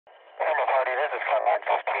Normal party, this is Frontline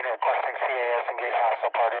 15 requesting CAS engage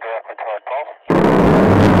hostile party directly toward Gulf.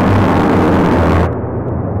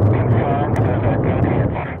 Confirmed, those are good hits.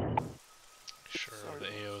 Sure, the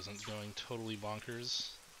AO isn't going totally bonkers.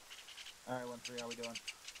 Alright, 1-3, how we doing?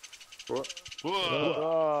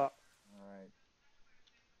 Whoa! Alright.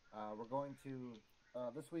 We're going to,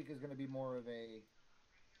 this week is going to be more of a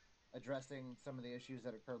addressing some of the issues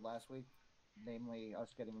that occurred last week, namely us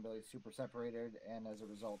getting really super separated, and as a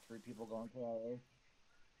result, 3 people going KIA.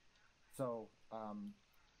 So,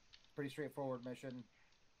 pretty straightforward mission.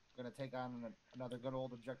 Going to take on another good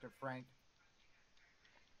old Objective Frank.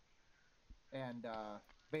 And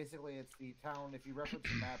basically, it's the town. If you reference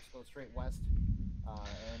the maps, go straight west.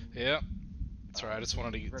 Yeah, that's right. I just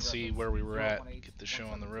wanted to see where we were at, get the show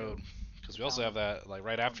on the road. Because we also have that, like,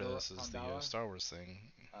 right after this is the Star Wars thing.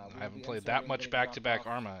 I haven't played that much back-to-back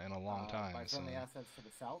Arma in a long time. By friendly assets to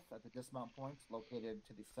the south at the dismount points located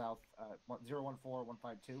to the south,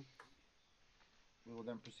 014-152. We will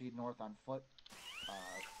then proceed north on foot,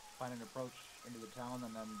 find an approach into the town,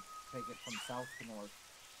 and then take it from south to north.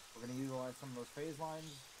 We're going to utilize some of those phase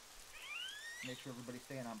lines, make sure everybody's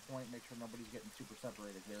staying on point, make sure nobody's getting super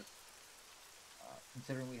separated here.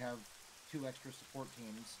 Considering we have 2 extra support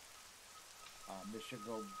teams, this should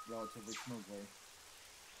go relatively smoothly.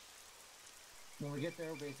 When we get there,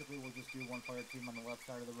 basically we'll just do 1 fire team on the left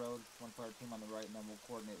side of the road, 1 fire team on the right, and then we'll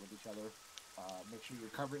coordinate with each other. Make sure you're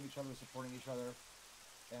covering each other, supporting each other.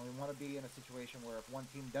 And we want to be in a situation where if one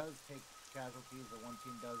team does take casualties or one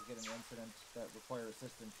team does get an incident that require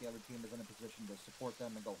assistance, the other team is in a position to support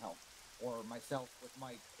them and go help. Or myself with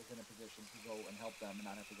Mike is in a position to go and help them and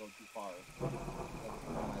not have to go too far. That's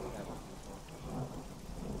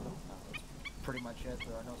pretty much it.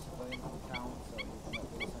 There are no civilians in the town, so you can let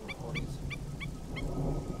base on your 40s.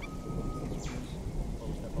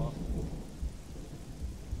 Close step off.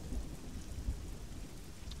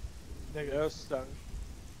 Negative. Done.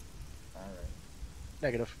 Alright.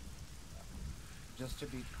 Negative. Just to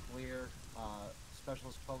be clear,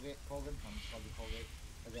 Specialist Colgate, Colgan, I'm calling you Colgate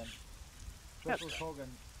again. Specialist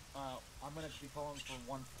Colgan, I'm going to be calling for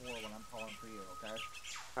 1-4 when I'm calling for you, okay?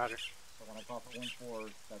 Roger. So when I call for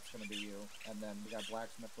 1-4, that's going to be you. And then we got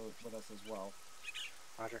Blacksmith with us as well.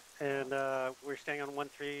 Roger. And we're staying on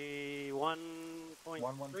 131.3?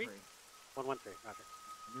 113. 113, roger.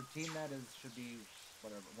 Your team net should be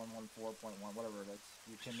whatever, 114.1, whatever it is.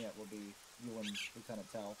 Your team net will be you and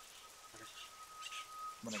Lieutenant Tell. Okay.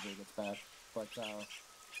 Whenever it gets back. But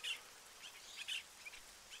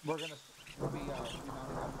we're gonna be mounting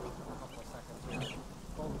up for a couple of seconds here.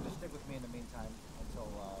 Well, just stick with me in the meantime until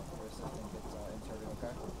your assistant gets inserted,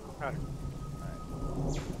 okay? Roger.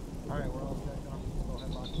 Alright, we're all set. Just go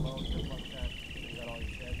ahead, lock and load, your plug check. You got all your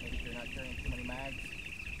shit. Make sure you're not carrying too many mags.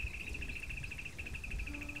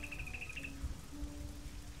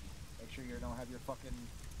 Make sure you don't have your fucking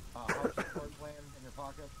house support plan in your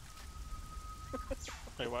pocket.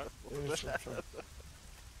 Wait, what?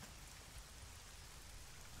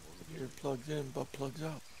 You're plugged in, but plugged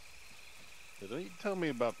out. Don't you tell me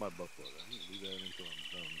about my buckler. I didn't do that until I'm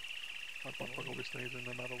done. My buckle always stays in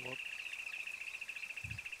no matter what.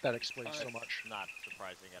 That explains so much. Not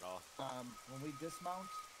surprising at all. When we dismount,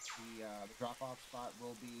 the drop-off spot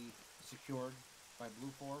will be secured by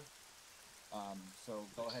Blue 4. So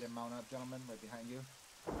go ahead and mount up, gentlemen, right behind you.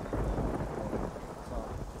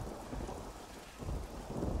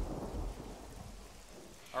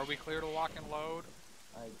 Are we clear to lock and load?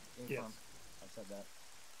 Yes. I said that.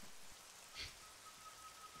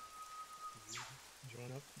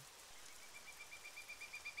 Join up.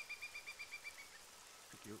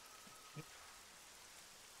 Thank you.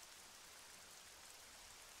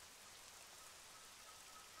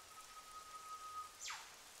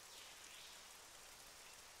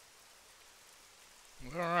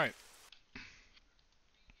 Alright.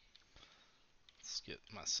 Let's get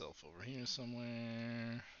myself over here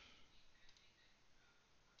somewhere.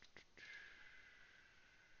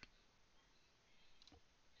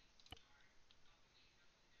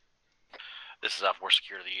 This is Alpha, we're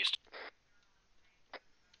secure to the east.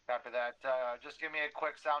 After that, just give me a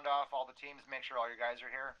quick sound off, all the teams, make sure all your guys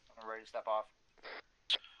are here. I'm ready to step off.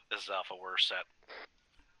 This is Alpha, we're set.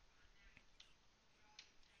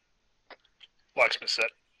 Blacksmith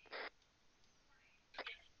set.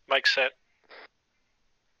 Mike set.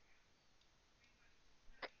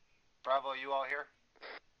 Bravo, you all here?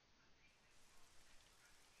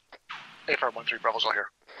 AFR 1-3, Bravo's all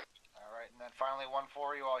here. Alright, and then finally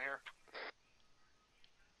 1-4, you all here?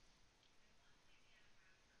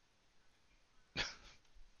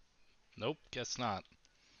 Nope, guess not.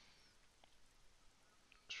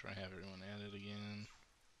 Try to have everyone added again.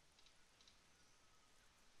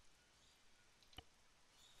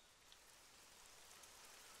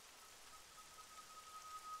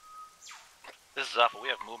 This is Alpha. We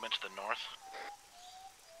have movement to the north.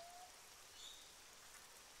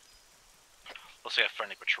 Let's say a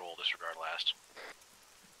friendly patrol. Disregard last.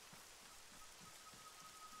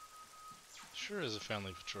 Sure is a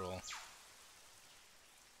friendly patrol.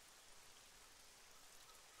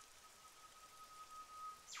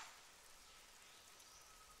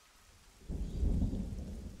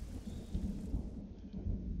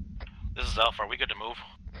 This is Alpha. Are we good to move?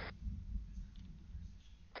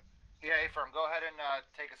 Yeah, A-firm, go ahead and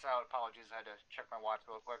take us out. Apologies, I had to check my watch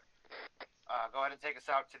real quick. Go ahead and take us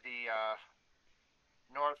out to the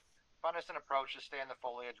north. Find us an approach, just stay in the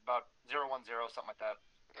foliage, about 010, something like that.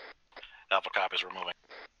 Alpha copies, we're moving.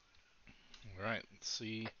 Alright, let's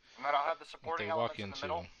see And then I'll have the what they supporting walk elements in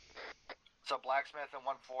the into. middle. So Blacksmith and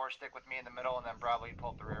 1-4, stick with me in the middle, and then Bravo, you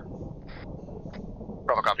pull up the rear.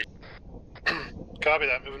 Bravo copy. Copy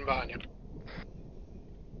that. Moving behind you.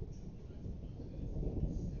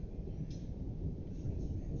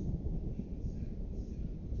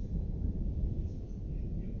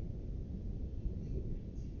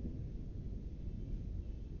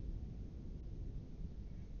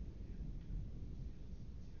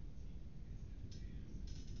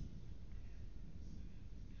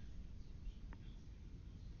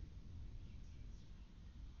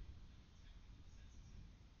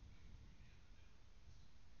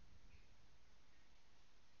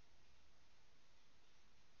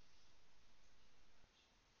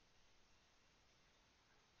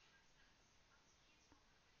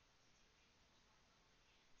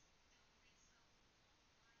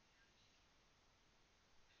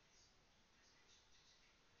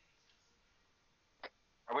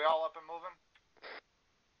 Are we all up and moving?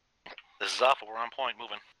 This is Alpha. We're on point,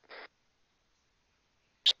 moving.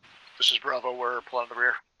 This is Bravo. We're pulling the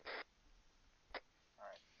rear.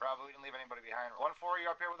 Alright, Bravo, we didn't leave anybody behind. 1-4, you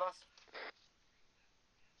up here with us?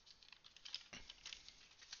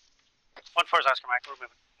 1-4 is Oscar Mike. We're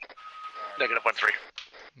moving. Negative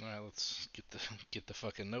 1-3. Alright, let's get the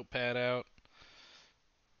fucking notepad out.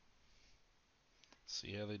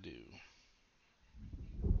 See how they do.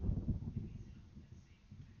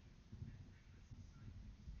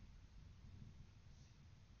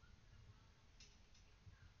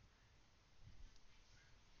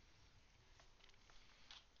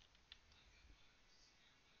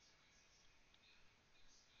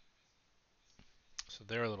 So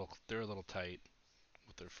they're a little tight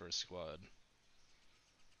with their first squad.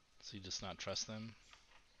 So you just not trust them?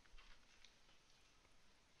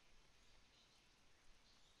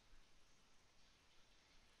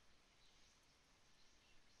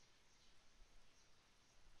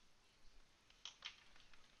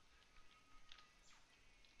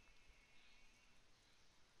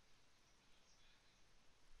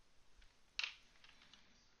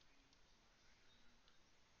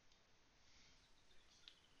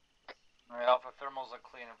 Alright, Alpha, thermals look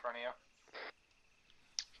clean in front of you.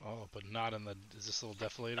 Oh, but not in the... Is this a little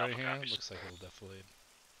defilade right here? Looks like a little defilade.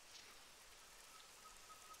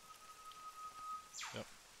 Yep.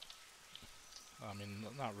 I mean,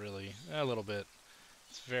 not really. A little bit.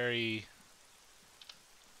 It's very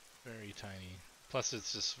tiny. Plus,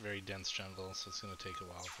 it's just very dense jungle, so it's going to take a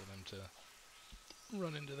while for them to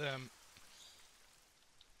run into them.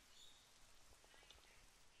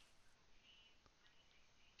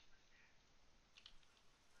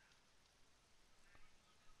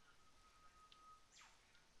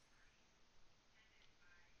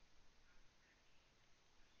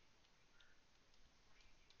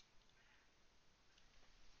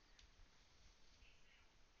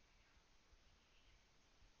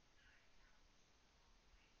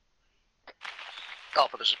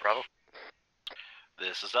 Alpha, this is Bravo.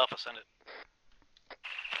 This is Alpha. Send it.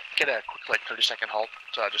 Get a quick, like, 30-second halt,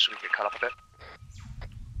 just so we can get caught up a bit.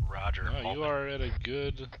 Roger. No, you are at a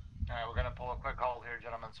good... Alright, we're gonna pull a quick hold here,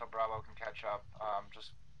 gentlemen, so Bravo can catch up.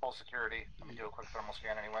 Just full security. Let me do a quick thermal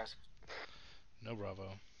scan anyways. No,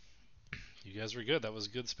 Bravo. You guys were good. That was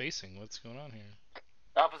good spacing. What's going on here?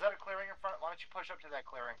 Alpha, is that a clearing in front? Why don't you push up to that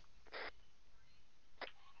clearing?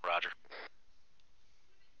 Roger.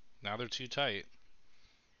 Now they're too tight.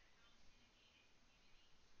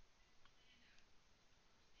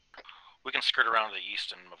 We can skirt around to the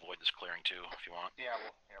east and avoid this clearing too, if you want. Yeah,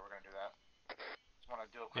 we're gonna do that. Just wanna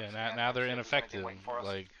do a quick Yeah, scan now to they're see if there's anything ineffective. waiting for us.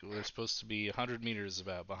 Like, they're supposed to be 100 meters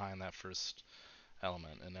about behind that first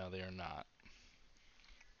element, and now they are not.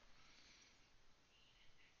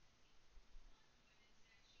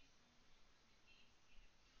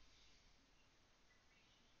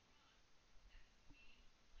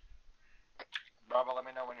 Bravo, let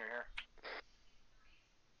me know when you're here.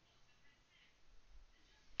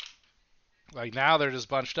 Like, now they're just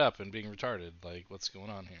bunched up and being retarded. Like, what's going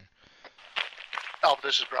on here? Alpha,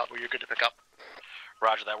 this is Bravo. You're good to pick up.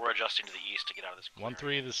 Roger that. We're adjusting to the east to get out of this.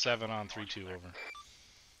 1-3 to 7 on 3-2, over.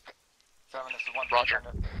 7, this is 1. Roger.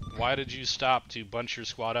 Why did you stop to bunch your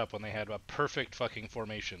squad up when they had a perfect fucking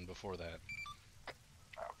formation before that?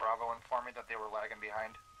 Bravo informed me that they were lagging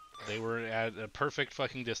behind. They were at a perfect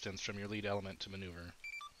fucking distance from your lead element to maneuver.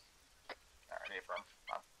 Alright, affirm.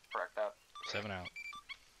 I'll correct that. 7 out.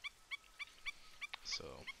 So,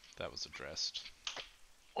 that was addressed.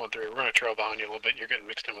 1-3, we're gonna trail behind you a little bit. You're getting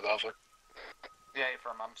mixed in with Alpha. Yeah,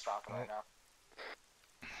 affirm. I'm stopping right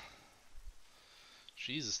now.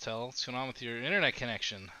 Jesus, Tell, what's going on with your internet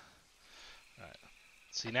connection? Alright.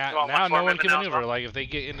 See, You now want no one one can now, maneuver. Rob? Like, if they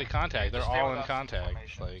get into contact, they're Just stay all with in us contact.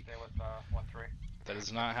 formation. Like, Stay with 1-3. that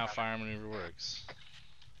is not how fire maneuver works.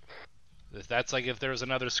 That's like if there was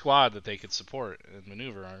another squad that they could support and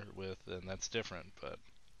maneuver with, then that's different, but...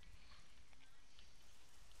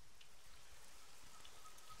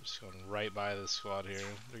 Just going right by this squad here.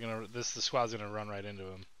 They're gonna. The squad's gonna run right into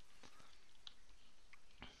him.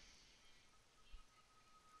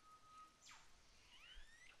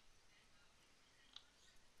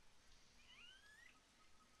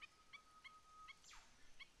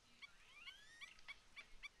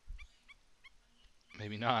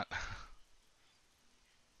 Maybe not. The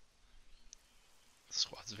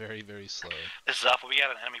squad's very, very slow. This is Alpha. We have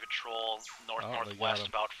an enemy patrol northwest, him.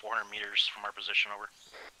 about 400 meters from our position. Over.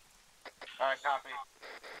 Alright, copy.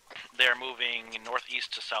 They're moving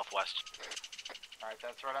northeast to southwest. Alright,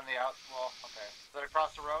 that's right on the out. Well, okay. Is that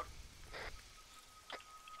across the road?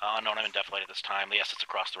 Unknown. I'm indefinitely at this time. Yes, it's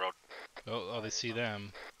across the road. Oh, they see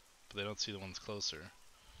them, but they don't see the ones closer.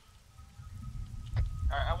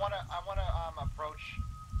 Alright, I wanna approach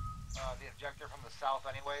the objector from the south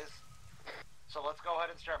anyways. So let's go ahead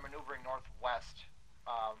and start maneuvering northwest.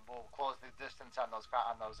 We'll close the distance on those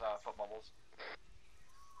foot mobiles.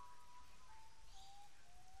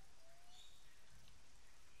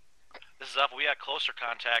 This is Alpha. We had closer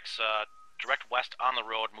contacts direct west on the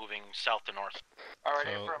road, moving south to north. Alright,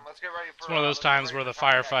 So, affirm. Let's get ready for. It's one of those let's get times ready where the for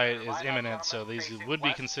contact firefight here. is Line up imminent, so gentlemen, these facing would be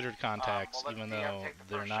west. considered contacts, We'll let even the though take the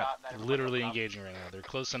they're first not shot, and then everybody literally goes up. engaging right now. They're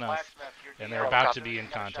close enough, Blacksmith, you're and DL. they're about to Copy. be in Get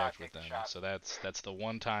a shot, contact take with the them. shot. So that's the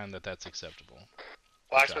one time that's acceptable.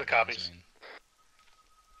 Blacksmith Shotguns, copies. I mean.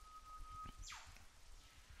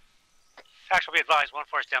 Actually, be advised,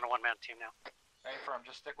 1-4 is down to one-man team now. Hey, firm,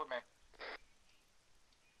 just stick with me.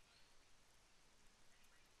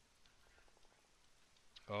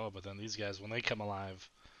 Oh, but then these guys, when they come alive,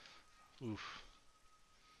 oof.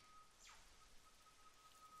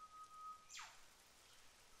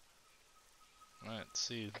 Alright, let's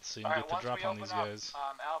see and get the drop on these guys.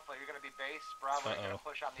 Alpha, you're gonna be base. Bravo, you're gonna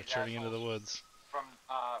push on They're these turning into the assholes. woods.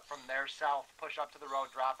 From their south, push up to the road,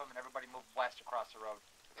 drop them, and everybody move west across the road.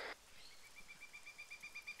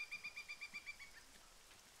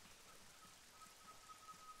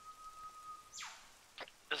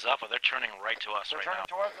 This is Alpha. They're turning right to us They're right turning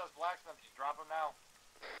now. towards us, Blacksmith. Just drop them now.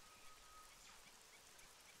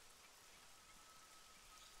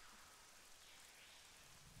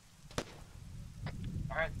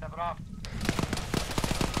 Alright, step it off.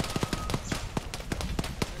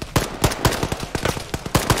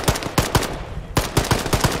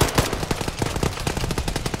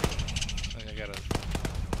 I think I gotta...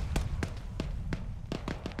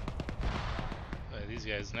 these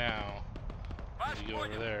guys now need to go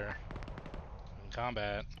over there in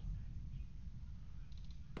combat.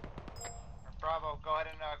 Bravo, go ahead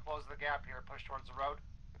and close the gap here. Push towards the road.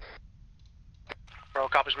 Bravo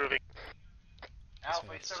copies moving. Alpha,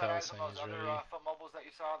 you let's still tell got us eyes on that those he's other ready. foot mobiles that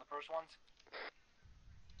you saw, the first ones?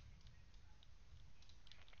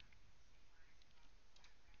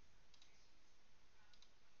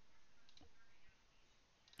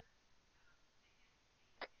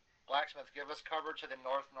 Blacksmith, give us cover to the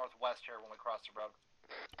north-northwest here when we cross the road.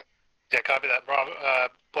 Yeah, copy that. Bravo,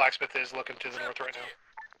 Blacksmith is looking to the north right now.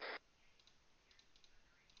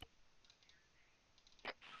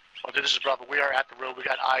 Okay, this is Bravo. We are at the road. We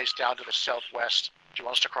got eyes down to the southwest. Do you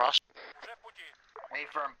want us to cross? A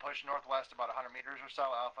firm, push northwest about 100 meters or so,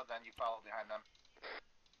 Alpha, then you follow behind them.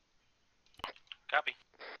 Copy.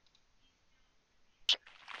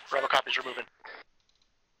 Bravo copies, you're moving.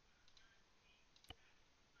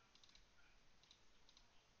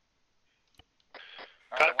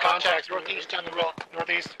 Contact northeast down the road.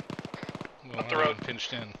 Northeast. Well, Up the I'm road.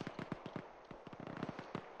 pinched in.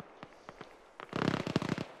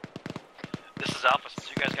 This is Alpha. Since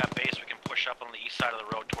you guys got base, we can push up on the east side of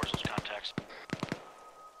the road towards those contacts.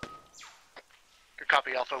 Good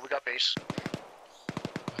copy, Alpha. We got base.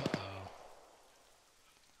 Uh-oh.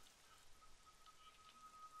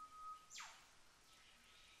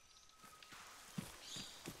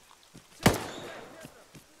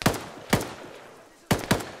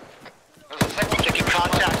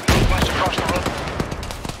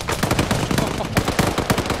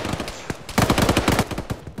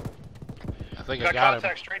 think I got him.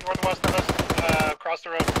 Contact straight northwest of us, across the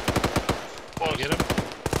road. Did I get him?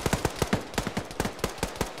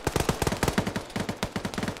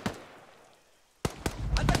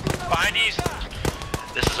 Behind east.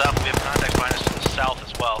 This is up. We have contact behind us to the south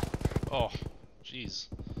as well. Oh, jeez.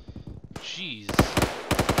 Jeez.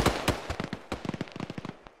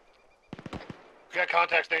 We got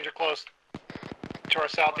contacts, danger close. To our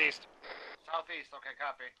southeast. Southeast, okay,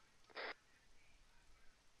 copy.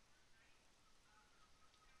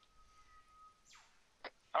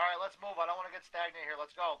 Alright, let's move. I don't want to get stagnant here.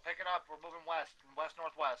 Let's go. Pick it up. We're moving west,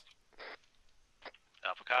 west-northwest.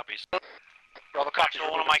 Alpha copies. Bravo copies. So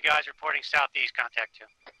one of my guys reporting southeast, contact 2.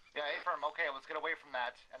 Yeah, A-firm. Okay, let's get away from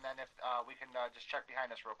that, and then if we can just check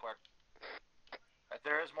behind us real quick. If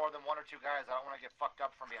there is more than 1 or 2 guys, I don't want to get fucked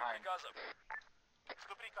up from behind.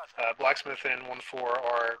 Blacksmith and 1-4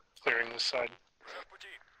 are clearing this side.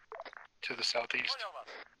 To the southeast.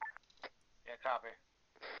 Yeah, copy.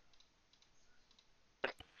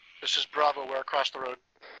 This is Bravo, we're across the road.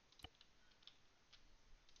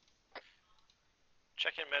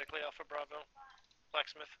 Check in medically, Alpha Bravo.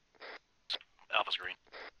 Blacksmith. Alpha's green.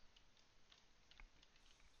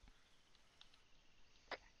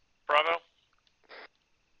 Bravo.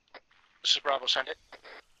 This is Bravo, send it.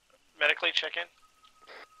 Medically, check in.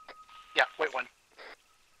 Yeah, wait 1.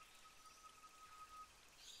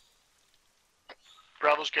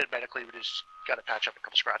 Bravo's good medically, we just gotta patch up a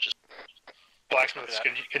couple scratches. Blacksmith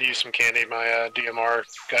could use some candy. My DMR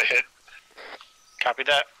got hit. Copy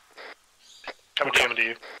that. Coming to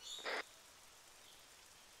you.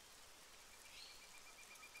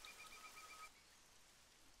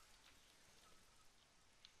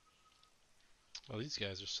 Oh, these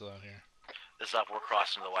guys are still out here. This is up. We're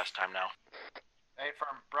crossing to the west time now.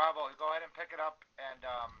 A-firm. Bravo, go ahead and pick it up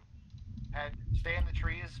and stay in the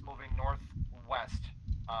trees, moving northwest,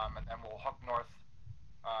 and then we'll hook north.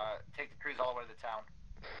 Take the trees all the way to the town.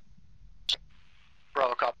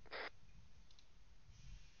 Bravo, cop.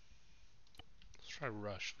 Let's try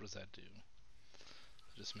rush. What does that do?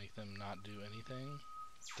 Just make them not do anything?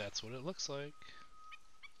 That's what it looks like.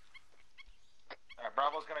 Alright,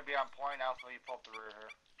 Bravo's gonna be on point. Alpha, you pull up the rear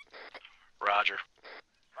here. Roger.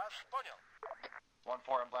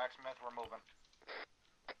 1-4 and Blacksmith, we're moving.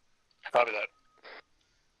 Copy that.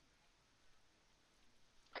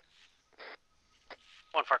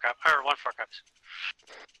 1-4 cop, or 1-4 cops.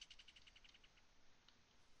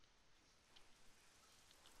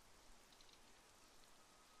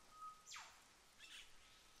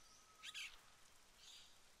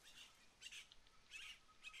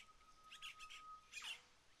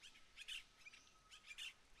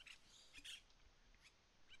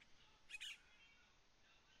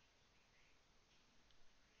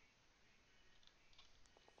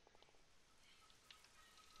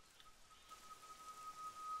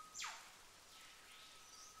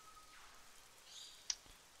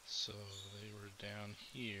 So they were down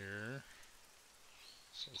here.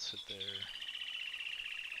 So let's hit there.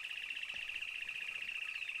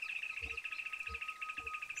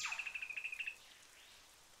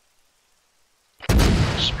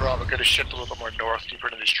 This is Bravo, gotta shift a little bit more north, deeper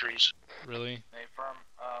into these trees. Really? Hey, firm.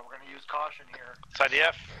 We're gonna use caution here. It's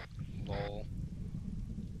IDF. Lol.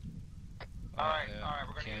 Alright, yeah. alright,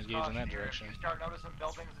 we're gonna Can't use engage caution in that here. direction. If you start noticing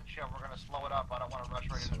buildings and shit, we're gonna slow it up. I don't want to rush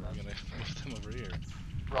right So into we're this. gonna move them over here.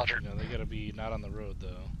 Roger. No, they gotta be not on the road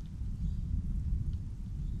though.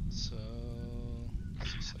 So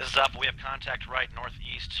This is up. We have contact right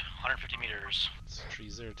northeast, 150 meters. There's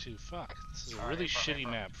trees there too. Fuck. This is a Alright, really April, shitty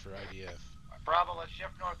April. map for IDF. Bravo, let's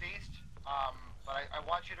shift northeast. But I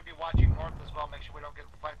want you to be watching north as well. Make sure we don't get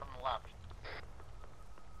flanked on the left.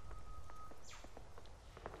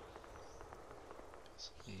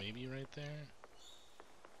 So maybe right there.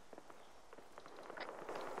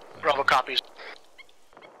 Bravo copies.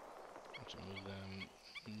 To move them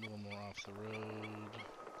a little more off the road.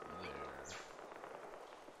 There.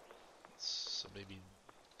 So maybe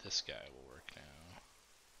this guy will work now.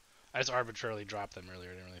 I just arbitrarily dropped them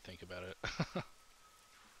earlier. I didn't really think about it.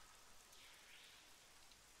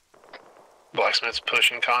 Blacksmith's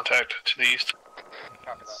pushing contact to the east.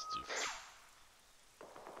 Let's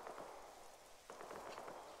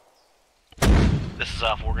This is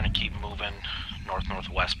up. We're gonna keep moving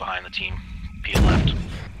north-northwest behind the team. P left.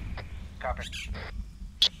 Copy.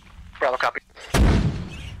 Bravo copy.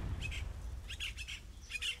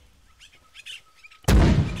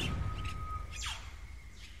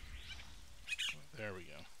 There we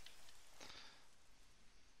go.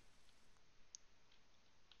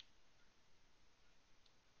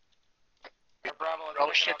 Bravo,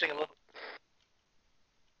 Bravo shifting a little.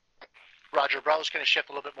 Roger, Bravo's going to shift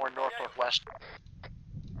a little bit more north-northwest.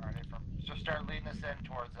 Alright, so start leading us in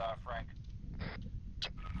towards Frank.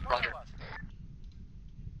 Roger.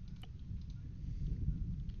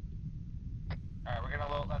 Alright, we're gonna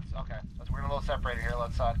a little separated here.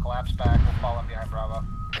 Let's collapse back. We'll fall in behind Bravo.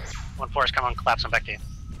 1-4 is coming, collapsing back to you.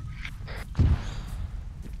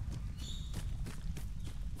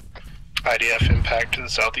 IDF impact to the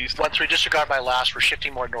southeast. 1-3, disregard my last. We're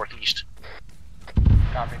shifting more northeast.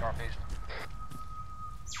 Copy, northeast.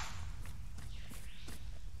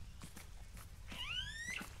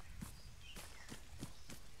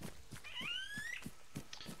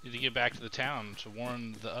 Need to get back to the town to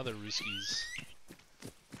warn the other Ruskies.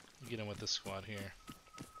 Get in with this squad here.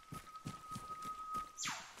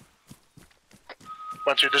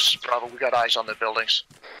 1-3, this is Bravo. We got eyes on the buildings.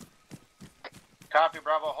 Copy,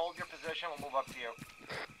 Bravo. Hold your position. We'll move up to you.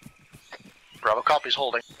 Bravo, copies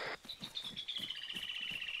holding.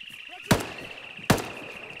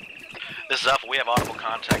 This is Alpha. We have audible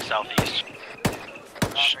contact southeast.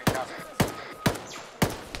 Copy.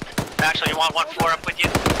 Actually, you want 1-4 up with you?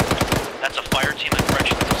 That's a fire team that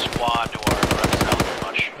corrections a squad to our south very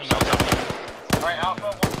much. Alright, Alpha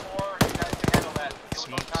 1-4, you guys can handle that. Deal with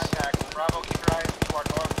those contacts. Bravo, keep your eyes to our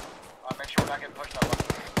north. Make sure we're not getting pushed up.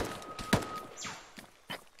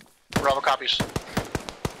 Bravo, copies.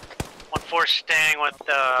 1-4 staying with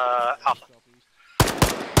Alpha.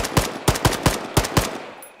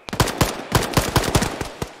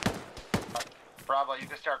 Bravo, you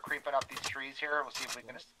can start creeping up these trees here. We'll see if we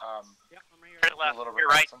can Yep, I'm right do here. a Left. little You're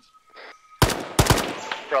right. reconnaissance.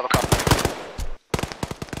 Bravo, copy.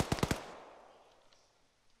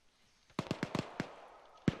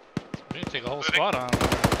 We need to take a whole squad on. I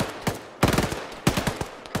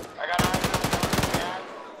got eyes on the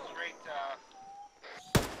straight,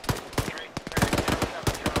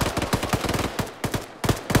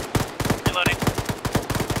 Reloading.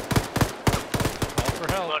 Call for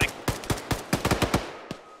help. Reloading.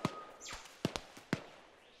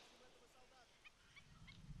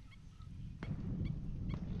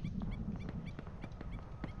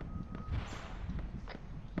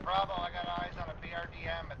 Bravo, I got eyes on a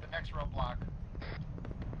BRDM at the next roadblock.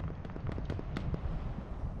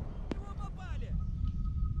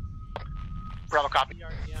 Bravo, copy.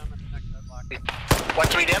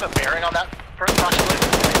 1-3, do you have a bearing on that approximately?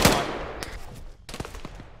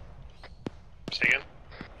 Say again?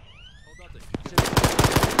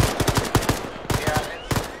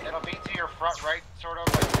 Yeah, it'll be to your front right, sort of,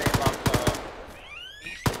 I'd say about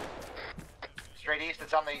east. Straight east,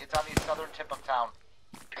 it's on the southern tip of town.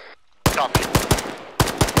 Copy.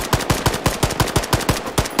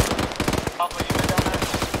 Alpha, you been down there?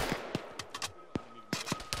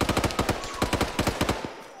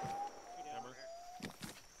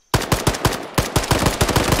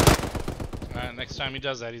 Alright, next time he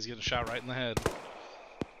does that, he's getting shot right in the head.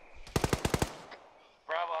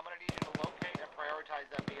 Bravo, I'm gonna need you to locate and prioritize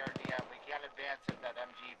that BRDM. We can't advance if that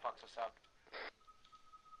MG fucks us up.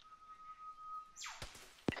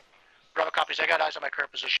 Bravo, copies. I got eyes on my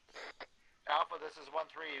current position. Alpha, this is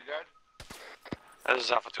 1-3, you good? This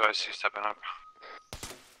is Alpha 2, I see stepping up.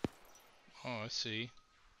 Oh, I see.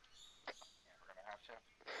 Yeah, we're gonna have to.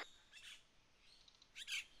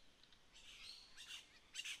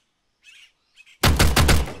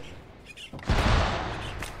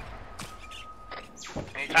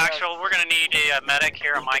 Actual, we're gonna need a medic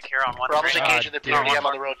here, a mic here on 1-3. Bravo's engaging the PRDM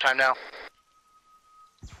on the road time now.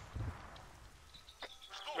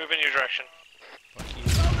 Move in your direction.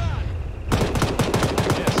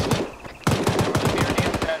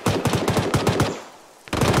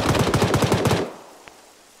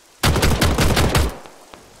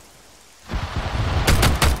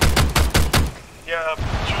 Yeah,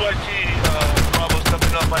 2IT, Bravo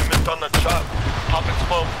stepping up. I missed on the chop. Popping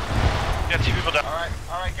smoke. Yeah, 2 people down.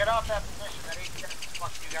 Alright, get off that position. That ATS is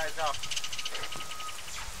fucking you guys up.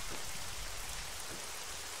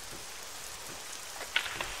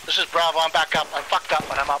 This is Bravo. I'm back up. I'm fucked up,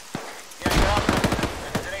 but I'm up. Yeah, get off that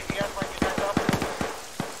position. Is it ATS like you guys up?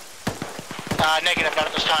 Negative, not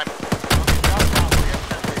at this time. Okay, drop top. We're getting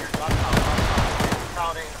separated. Drop top.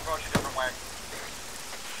 Consolidate and approach a different way.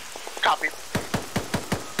 Copy.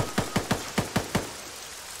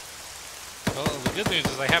 Well, the good news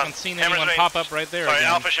is I haven't seen Hammer's anyone main. pop up right there Sorry,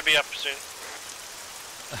 again. Alpha should be up soon.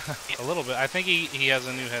 A little bit. I think he has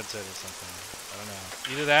a new headset or something. I don't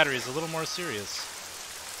know. Either that or he's a little more serious.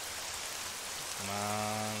 Come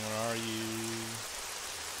on, where are you?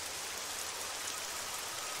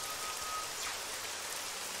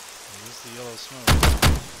 Where's the yellow smoke?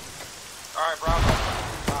 Alright, Bravo.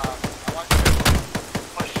 I want you to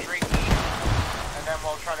push straight east, and then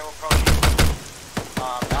we'll try to approach you.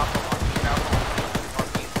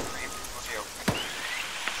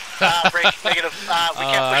 Break, negative. We can't push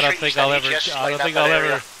I don't straight think east I'll on ever. AGS, I don't lighten think up I'll that ever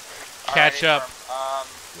area. catch up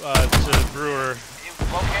to Brewer. You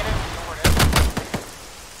located? You know where it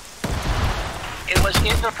is? It was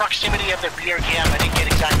in the proximity of the BRDM. I didn't get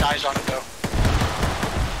exact eyes on it though.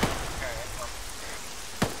 Okay, excellent.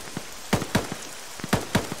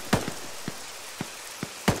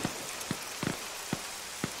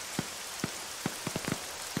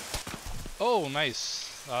 Oh, nice.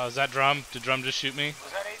 Is that Drum? Did Drum just shoot me?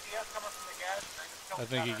 Was that ATS coming from the gas? I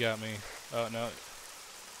think he got me. Oh, no.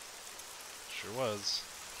 Sure was.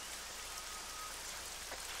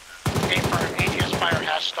 ATS fire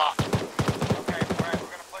has stopped. Okay, alright, we're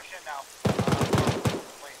gonna push in now.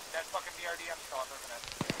 Wait, that fucking BRDM still up, isn't it?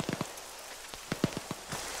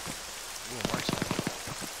 Ooh, marksman.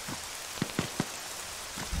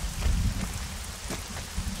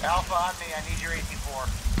 Alpha on me, I need your AP4.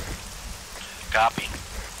 Copy.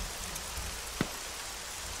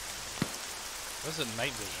 What is it?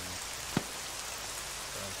 Night vision.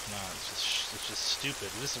 It's not. It's just stupid.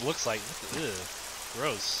 This looks like. Ugh,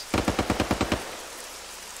 gross.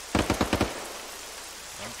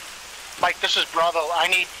 Mike, this is Bravo. I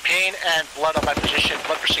need pain and blood on my position.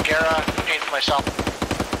 Blood for Segura, pain for myself.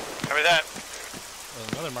 Cover that. Well,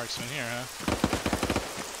 another marksman here, huh?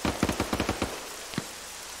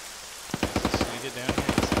 Can I get down here?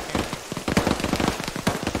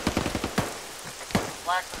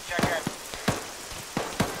 Blacksmith, check in.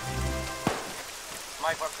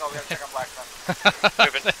 Mike, let's go. We gotta check on Blacksmith.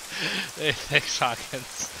 Hey, thanks,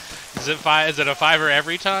 Hawkins. Is it five? Is it a fiver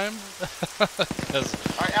every time? Because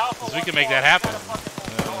right, we can make that happen.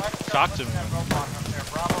 Talk to me.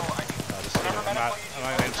 I'm not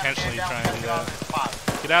intentionally trying to do that.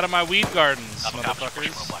 Get out of my weed gardens,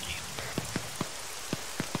 motherfuckers.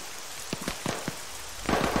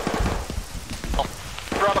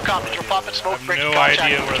 Bravo cop, did you pop and smoke? I have no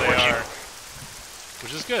idea where they are.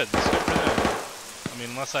 Which is good. It's good for them. I mean,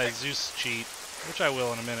 unless I Zeus cheat, which I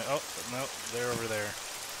will in a minute. Oh, no, they're over there.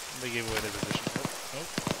 They gave away their position.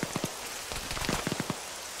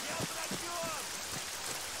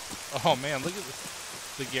 Oh man, look at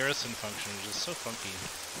the garrison function. Is just so funky.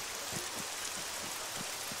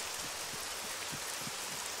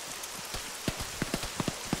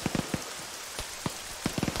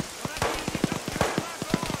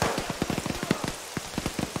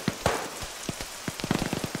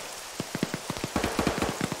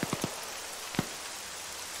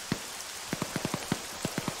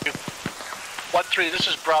 This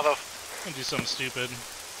is Bravo. I'm gonna do something stupid,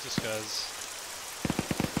 just cause.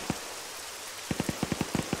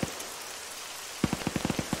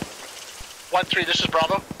 One three. This is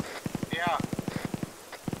Bravo. Yeah.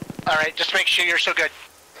 All right, just make sure you're so good.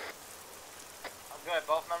 I'm good.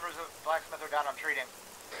 Both members of Blacksmith are down. I'm treating.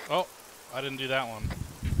 Oh, I didn't do that one.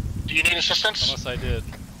 Do you need assistance? Unless I did.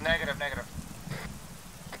 Negative, negative.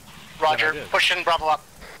 Roger. Pushing Bravo up.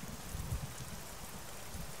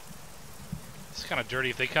 It's kind of dirty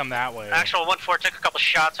if they come that way. Actual 1-4 took a couple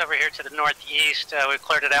shots over here to the northeast. We've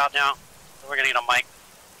cleared it out now. We're gonna get a mic.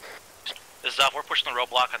 This is up. We're pushing the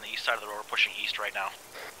roadblock on the east side of the road. We're pushing east right now.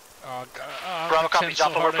 Oh, God. Bravo copies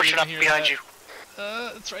Alpha. We're pushing up behind you.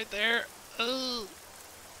 It's right there. Come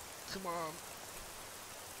on.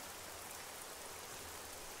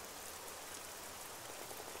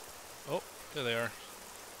 Oh, there they are.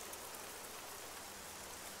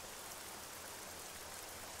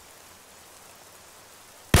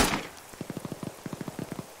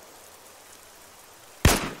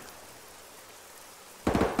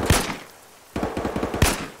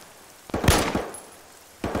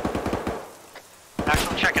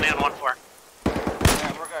 Checking in 1-4.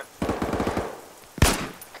 Yeah, we're good.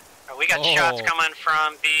 We got shots coming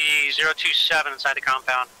from B027 inside the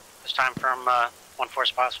compound. This time from 1-4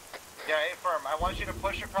 spots. Yeah, A-firm. I want you to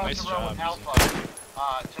push across the road with Alpha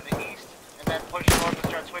to the east, and then push north and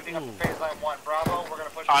start sweeping up to phase line 1. Bravo, we're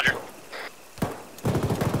gonna push. Roger.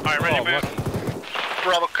 Alright, ready to move.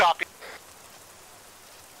 Bravo copy.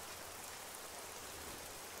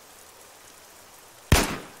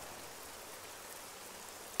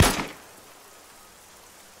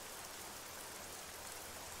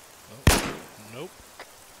 Nope.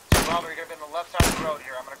 Bravo, you're gonna be on the left side of the road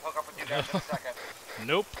here. I'm gonna hook up with you guys in a second.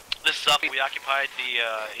 Nope. This is up. We occupied the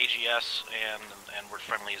AGS and we're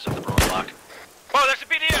friendlies at the roadblock. Oh, there's a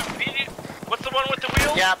BDM. What's the one with the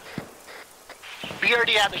wheels? Yeah.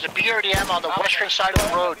 BRDM. There's a BRDM on the western side of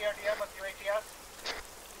the road. BRDM with your ATS?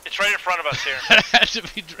 It's right in front of us here. Had to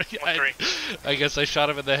be. I guess I shot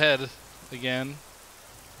him in the head again.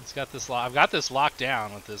 It's got this. I've got this locked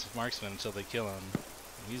down with this marksman until they kill him.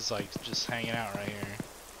 He's like just hanging out right here.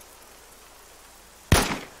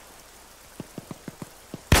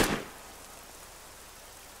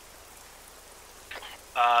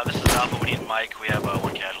 need Mike. We have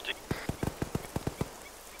one casualty.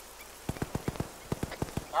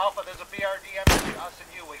 Alpha, there's a BRDM between us and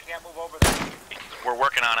you. We can't move over there. We're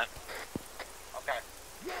working on it. Okay.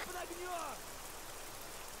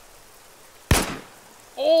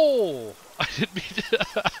 Oh! I didn't mean to.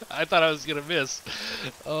 I thought I was gonna miss.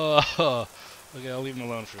 Oh. Okay, I'll leave him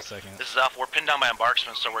alone for a second. This is Alpha. We're pinned down by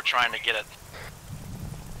embarkment, so we're trying to get it.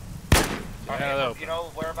 Yeah, you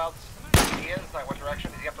know whereabouts he is? Like what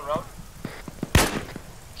direction? Is he up the road?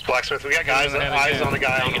 It's Blacksmith. We got guys, eyes on the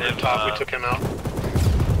guy on the rooftop. We took him out.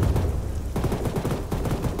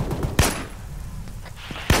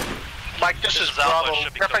 Mike, this is Bravo.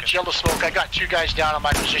 Reference yellow smoke. I got 2 guys down on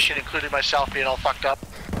my position, including myself being all fucked up.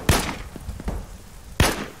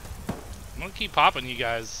 I'm gonna keep popping you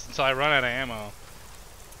guys until I run out of ammo.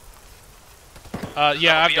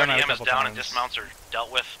 Yeah, I've done that a couple BRDM is down times. and dismounts are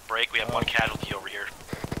dealt with. Break. We have 1 casualty over here.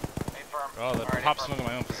 Oh, the pop smoke in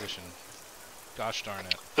my own position. Gosh darn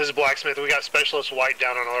it. This is Blacksmith. We got Specialist White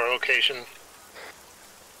down on our location.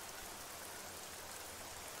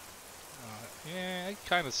 Yeah, I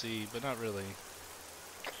kind of see, but not really.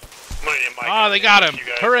 Ah, they got him!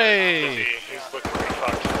 Hooray! He's looking pretty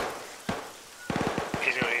fucked.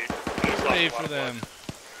 He's Hooray for them.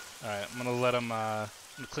 Alright, I'm gonna let him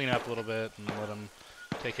clean up a little bit and let him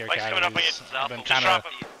take care of casualties. I've been kind of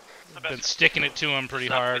been sticking it to him pretty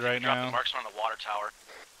hard right now. The marksman on the water tower.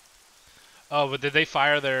 Oh, but did they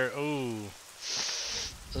fire their... Ooh.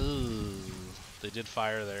 Ooh. They did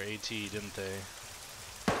fire their AT, didn't they?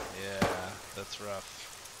 Yeah, that's rough.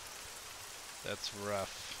 That's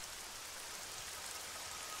rough.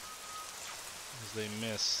 Because they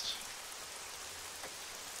missed.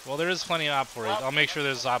 Well, there is plenty of OP4 AT. I'll make sure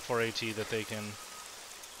there's OP4 AT that they can...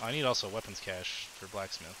 Oh, I need also weapons cache for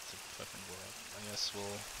Blacksmith to fucking blow up. I guess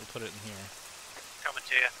we'll put it in here. Coming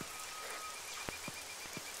to you.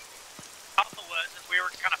 Alpha was, as we were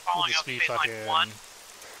kind of following up phase line 1.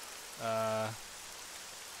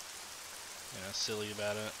 Silly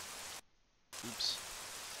about it. Oops.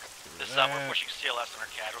 This is we're pushing CLS on our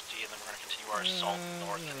casualty, and then we're going to continue our assault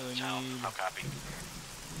north into the town. How copy?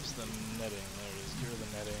 Where's the netting? There it is. Get rid of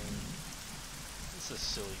the netting. This is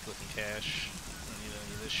silly clicking cache. I don't need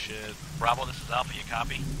any of this shit. Bravo, this is Alpha. You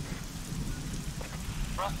copy?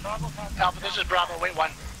 Alpha, this is Bravo. Wait 1.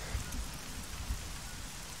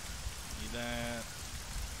 Need that.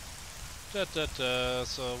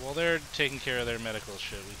 So while they're taking care of their medical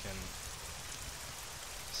shit, we can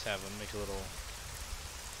just have them make a little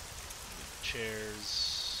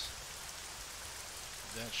chairs.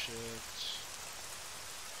 That shit.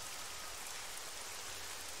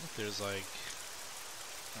 I think there's like...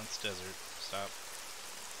 That's desert. Stop.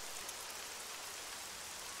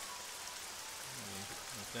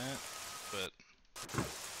 Like that, but...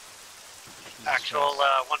 Actual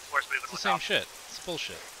 1-4's moving it's the same shit. It's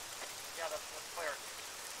bullshit. Yeah, that's clear.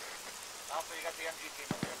 Alpha, you got the MG team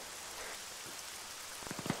up here.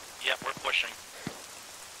 Yep, we're pushing.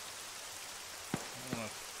 Do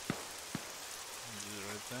it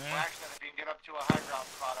right there. Braxton, if you can get up to a high ground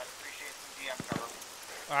spot, I'd appreciate some DM cover.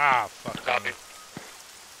 Ah, fuck. Copy.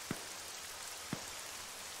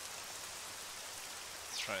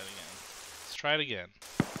 Let's try it again. Let's try it again.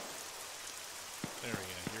 There we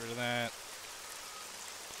go. Get rid of that.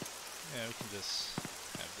 Yeah, we can just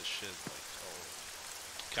have this shit like, oh,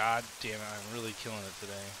 god damn it, I'm really killing it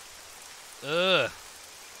today. Ugh.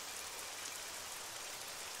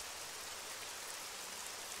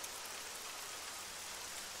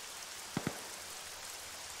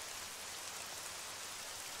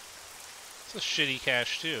 It's a shitty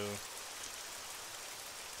cache too.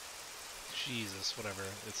 Jesus, whatever.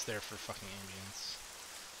 It's there for fucking ambience.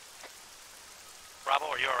 Bravo,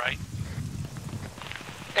 are you alright?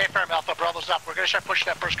 Hey, firm Alpha, Bravo's up. We're going to start pushing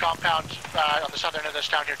that first compound on the southern end of this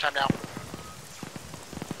town here. Time now.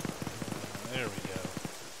 There we go.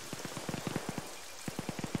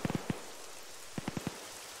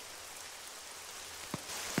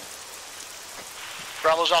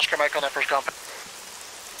 Bravo's Oscar Mike on that first compound.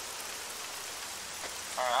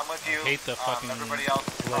 Alright, I'm with you. I hate the fucking everybody else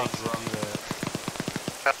legs that do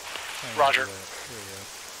that. Roger. There we go.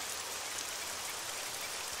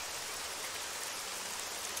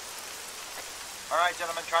 Alright,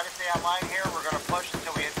 gentlemen, try to stay online here. We're going to push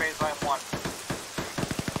until we hit phase line 1.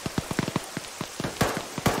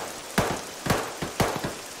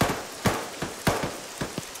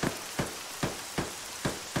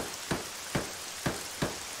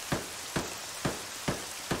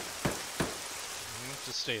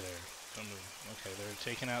 Just stay there. Don't move. Okay, they're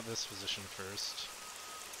taking out this position first.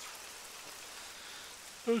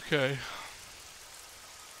 Okay.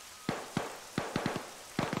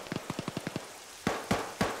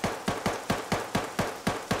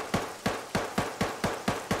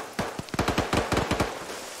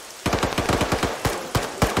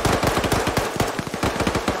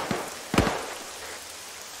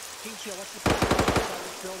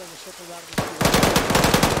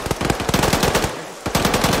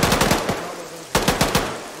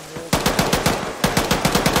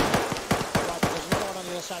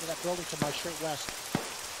 backside of that building to my straight west.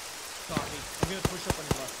 Copy. I'm gonna push up on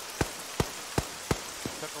your left.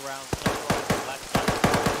 Took around left side.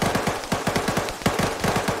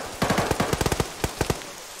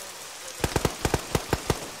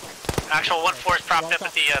 Actual 1-4 is propped up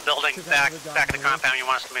at the building back of the compound. You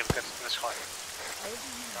want us to move this car?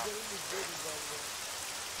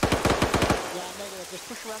 Yeah, negative. Just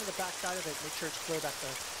push around to the back side of it. Make sure it's clear back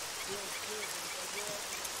there.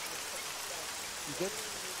 You good?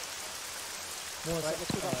 More right, let's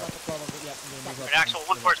move up front the problem. Yeah, move up. Actual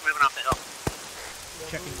 1-4 is moving off the hill.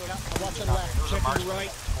 Checking. Yeah, watch on the left. Checking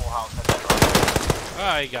right.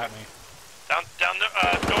 Ah, he got me. Down the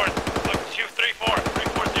north. Look, 234.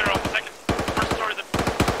 340. Second. First story.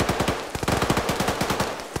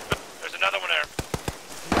 There's another one there.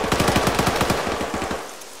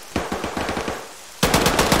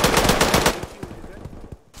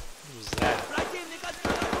 Who was that?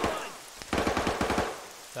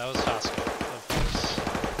 That was Tosco, of course.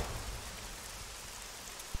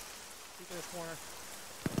 Keep in the corner.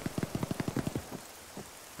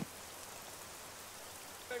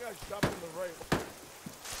 I got shot from the right.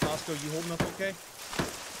 Tosco, you holding up okay?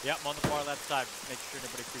 Yep, I'm on the far left side. Make sure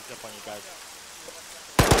nobody creeps up on you guys.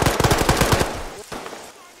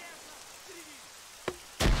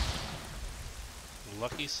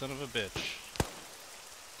 Lucky son of a bitch.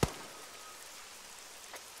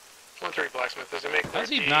 1-3 Blacksmith, does it make How's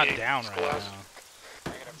he not down right now?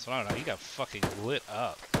 That's what I don't know. He got fucking lit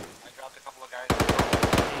up. I dropped a couple of guys.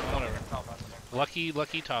 Whatever. Lucky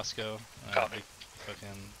Tosco.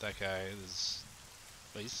 Fucking that guy is.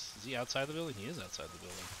 Wait, is he outside the building? He is outside the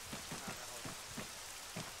building.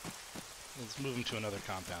 Let's move him to another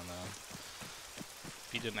compound though.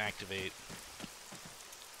 If he didn't activate.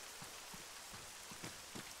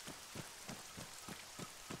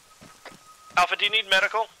 Alpha, do you need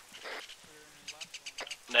medical?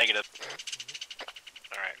 Negative.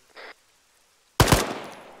 Alright.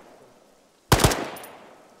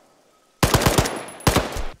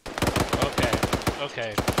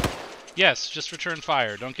 Okay. Yes, just return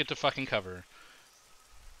fire. Don't get to fucking cover.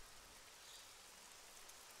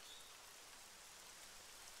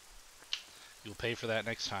 You'll pay for that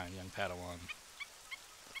next time, young Padawan.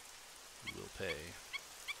 You will pay.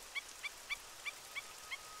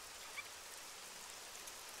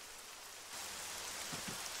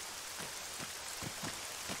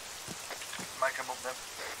 Mike, I'm moving.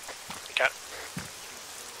 You got it.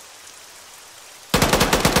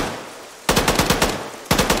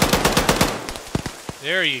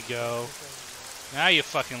 There you go. Now you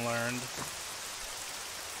fucking learned.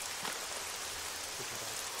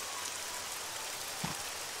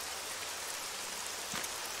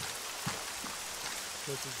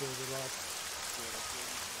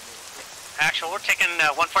 Actual, we're taking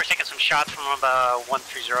 1-4 taking some shots from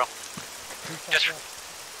 130. Just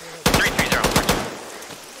 330.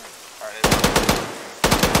 Alright.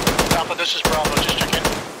 Alpha, this is Bravo. Just checking.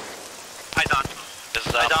 Eyes on. This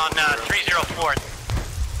is Eyes on 304.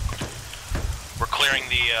 We're clearing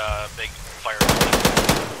the big fire.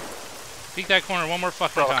 Peek that corner one more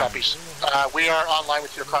fucking Bravo time. copies. We are online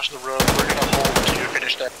with you across the road. We're gonna hold until you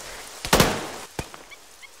finish that.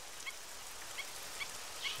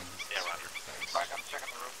 Yeah, Roger. Mike, I'm checking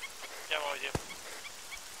the roof. Yeah, I'm with you.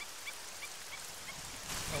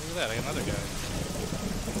 Oh, look at that, I got another guy.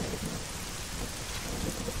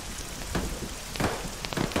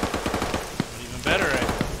 Even better, right?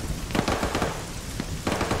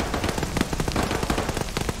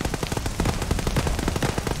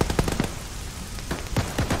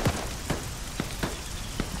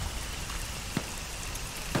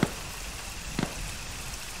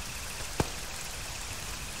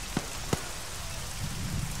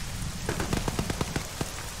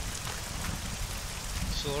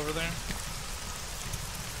 Still over there?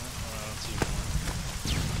 Oh, I don't see more.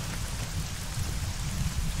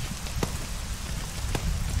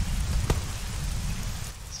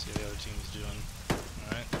 Let's see what the other team's doing.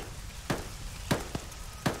 Alright.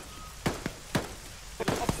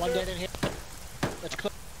 One dead in here. Let's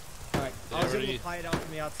clear. Alright, I was able to pie it out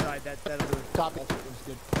from the outside. That other Copy. was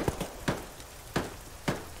good.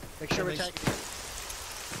 Make sure we're taking.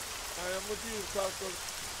 I am with you, Tosco.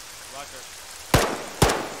 Roger.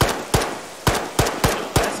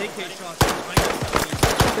 That's AK shots behind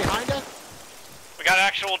us. Behind us? We got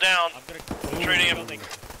actual down. I'm gonna Training him. Rounds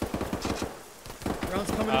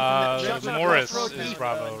coming in from that Morris road is now.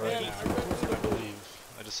 Bravo right now, I believe.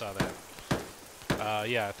 I just saw that.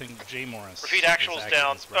 Yeah, I think Jay Morris. Repeat is actuals acting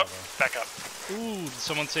down. as Oh, Bravo. back up. Ooh, did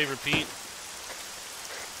someone say repeat?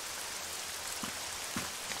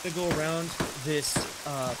 They go around this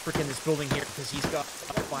freaking this building here because he's got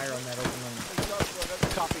a fire on that open lane.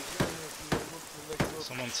 Copy.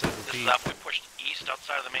 Someone said repeat. We pushed east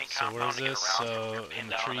outside of the main So compound. where's this? So in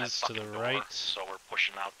the trees to the right. So we're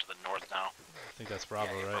pushing out to the north now. I think that's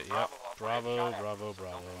Bravo, right? Yep. Bravo, Bravo,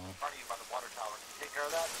 Bravo. In front of you by the water tower. Can you take care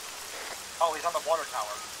of that? Oh, he's on the water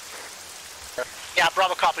tower. Yeah,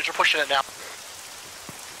 Bravo copies. We're pushing it now.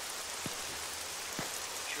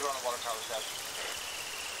 Shoot on the water tower, Zeus.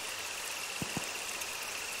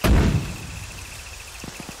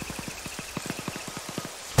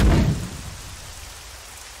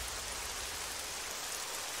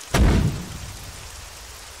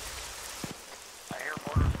 I hear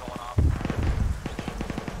mortars going off.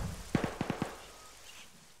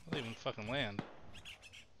 They even fucking land.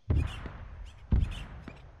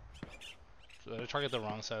 Did I target the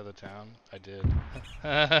wrong side of the town? I did.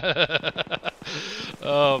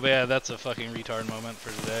 Oh man, that's a fucking retard moment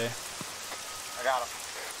for today. I got him.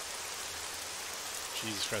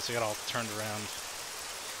 Jesus Christ, I got all turned around.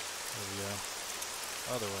 There we go.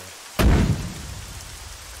 Other way.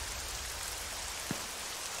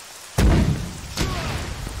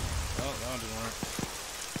 Oh, that one didn't work.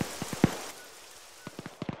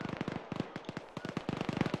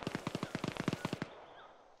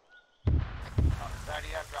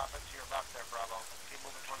 Drop it to your left there, Bravo. Keep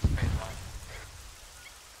moving towards the phase line.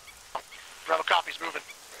 Bravo copies moving.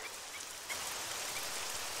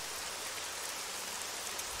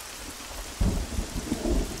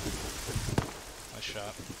 Nice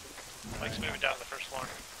shot. Mike's moving down the first floor.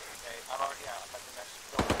 Okay, I'm already out. I'm at the next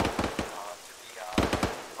building to the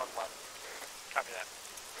front left. Copy that.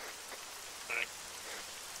 Alright.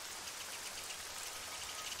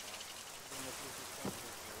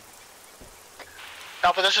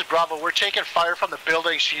 Alpha, this is Bravo. We're taking fire from the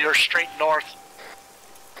buildings. So you're straight north.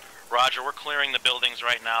 Roger, we're clearing the buildings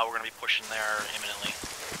right now. We're going to be pushing there imminently.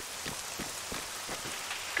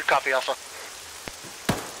 Good copy, Alpha.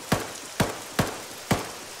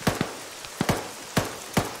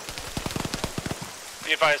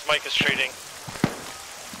 Be advised, Mike is trading.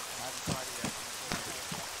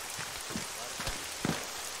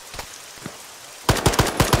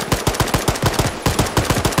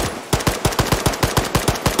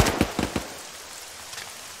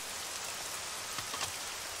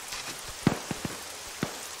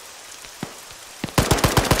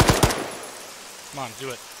 Come on, do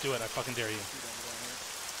it. Do it. I fucking dare you.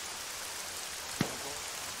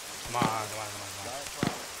 Come on, come on, come on, come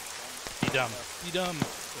on. Be dumb. Be dumb.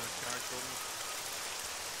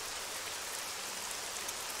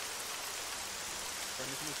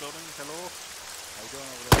 Hello? How you doing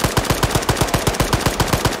over there?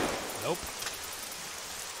 Nope.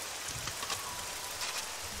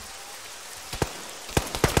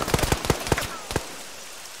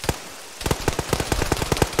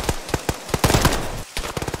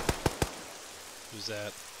 Who's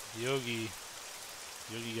that? Yogi.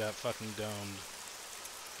 Yogi got fucking domed.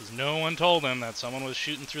 Because no one told him that someone was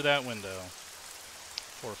shooting through that window.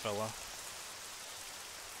 Poor fella.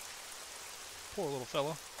 Poor little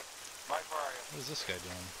fella. Mike, where are you? What is this guy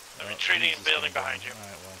doing? I'm retreating and building behind you.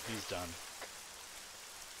 Alright, well, he's done.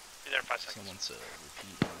 Be there in 5 seconds. Someone said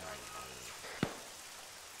repeat.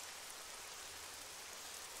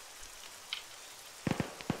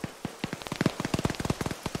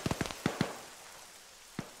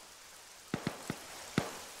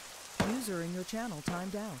 User in your channel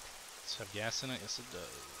timed out. Does it have gas in it? Yes, it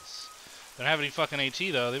does. They don't have any fucking AT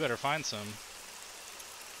though. They better find some.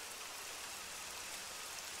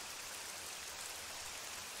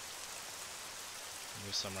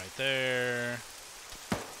 There's some right there.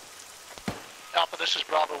 Alpha, this is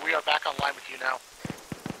Bravo. We are back online with you now.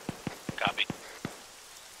 Copy.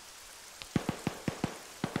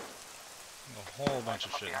 A whole bunch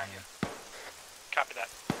of shit in here. Copy that.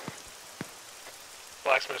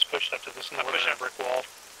 Blacksmith is pushed up to this northern brick wall.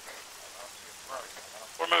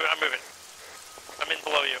 We're moving. I'm moving. I'm in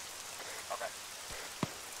below you. Okay.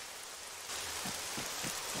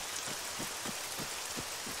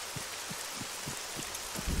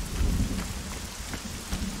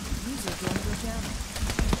 User joined your channel.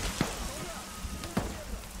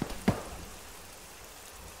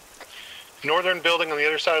 Northern building on the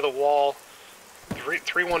other side of the wall.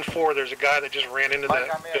 314, there's a guy that just ran into Mike,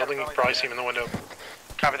 that building. You can probably see him in the window.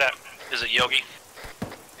 Copy that. Is it Yogi?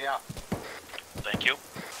 Yeah. Thank you.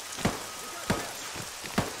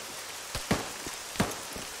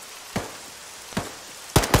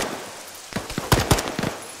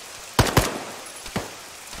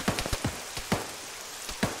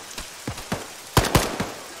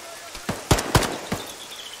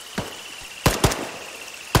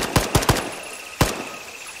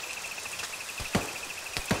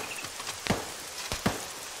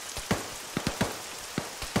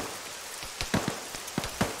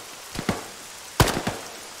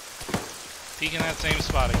 Peeking that same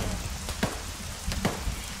spot again.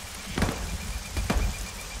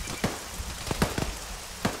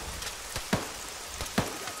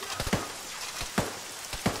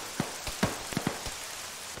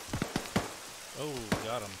 Oh,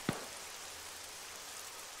 got him.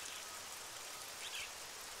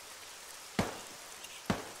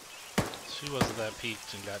 So who was it that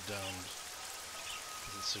peeked and got domed?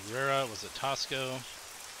 Was it Segura? Was it Tosco?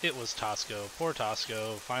 It was Tosco. Poor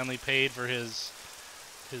Tosco. Finally paid for his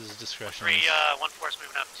discretion. 1-4 is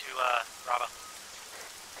moving up to Bravo.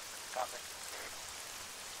 Copy.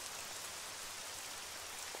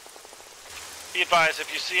 Be advised,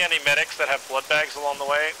 if you see any medics that have blood bags along the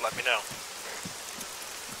way, let me know.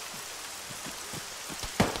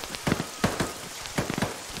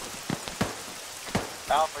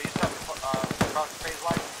 Alpha, you set across the phase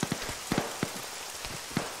line?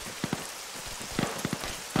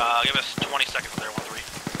 Give us 20 seconds there,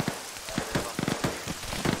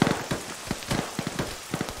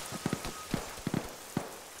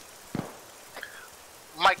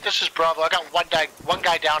 1-3. Mike, this is Bravo. I got one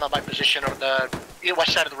guy down on my position on the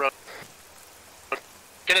west side of the road.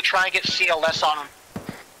 Gonna try and get CLS on him.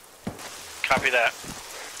 Copy that.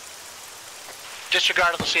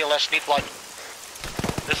 Disregard of the CLS, need blood.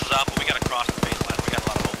 This is Alpha, we gotta cross the baseline. We got a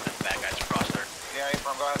lot of open and bad guys across there. Yeah,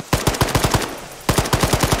 April, go ahead.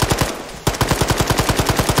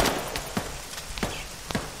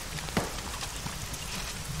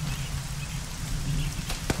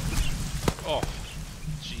 Oh,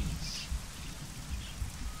 jeez.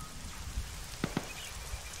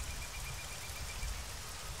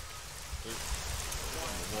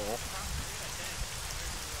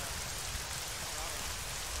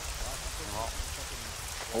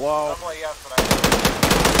 Hello? Yes, but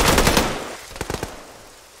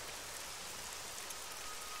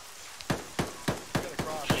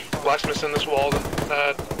Blacksmith's in this wall,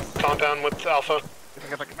 compound with Alpha.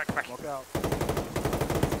 Back. Look out.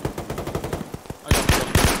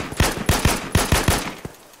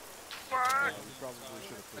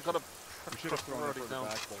 I got a. We should have thrown it further down.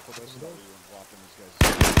 back, both of us, and blocking these guys.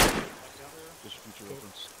 Just future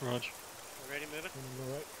reference. Roger. Ready, moving?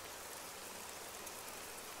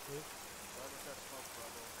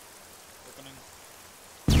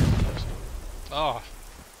 Oh,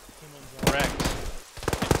 wrecked. Wrecked.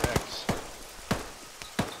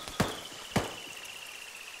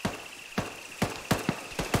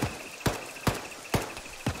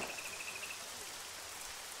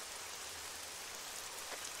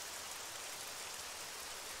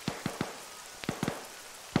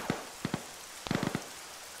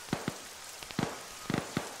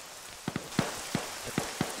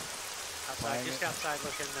 Outside, just outside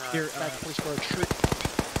looking, Here, back police for a tree.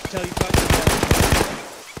 Tell you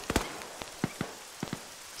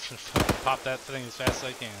Fucking pop that thing as fast as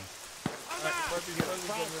I can.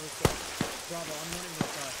 Bravo, I'm running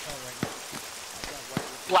this call right now.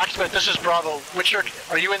 Blacksmith, this is Bravo. Richard,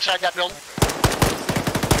 are you inside that building?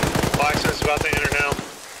 Blacksmith's about to enter now.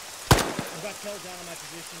 I've got tails down on my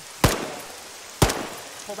position.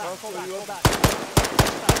 Pull back, pull back, pull back.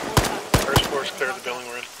 First force clear the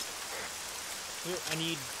building we're in. Here, I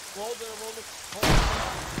need. Roll there, roll the.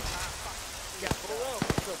 Yeah, pull roll.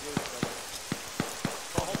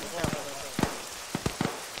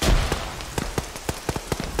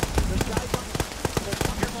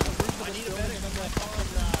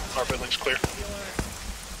 Our building's clear.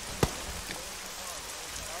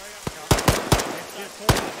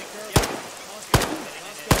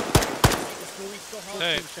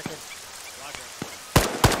 Hey.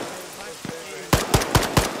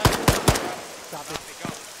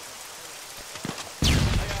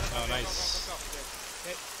 Oh, nice.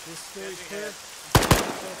 This story's clear.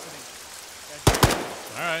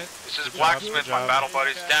 Alright. This is Blacksmith, my battle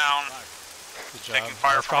buddy's down. Good job. Taking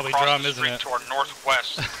fire That's from probably across drum, the isn't street it? toward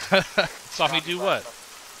northwest. Saw me do what?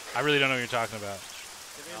 I really don't know what you're talking about.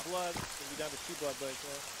 Give me blood. We'll be down to 2 blood buddies.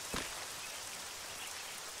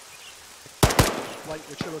 Light,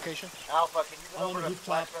 what's your location? Alpha, can you I'm go on over the to rooftop.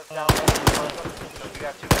 Blacksmith down there? You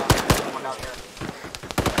got 2 down there, 1 down here.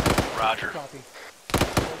 Roger. Copy.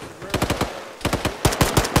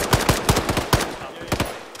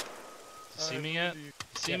 See me yet?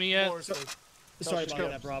 See me yet? Sorry about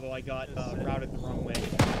that, Bravo. I got routed the wrong way.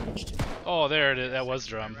 Oh, there it is. That was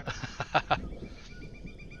drum.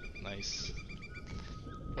 Nice.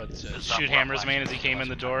 What? Shoot hammers, man, as he came in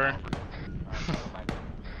the door.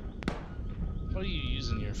 What are you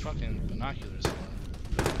using your fucking binoculars for?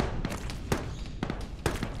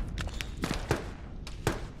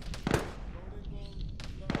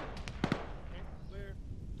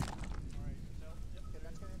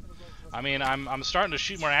 I mean, I'm starting to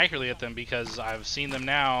shoot more accurately at them because I've seen them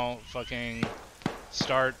now fucking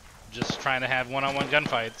start just trying to have one-on-one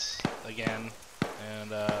gunfights again,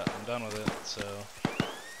 and I'm done with it. So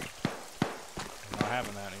I'm not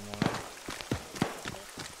having that anymore.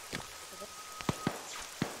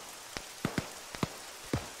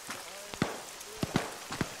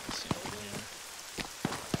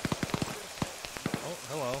 Oh,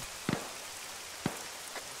 hello.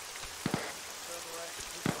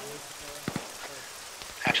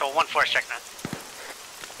 Actual 1-4 check, man.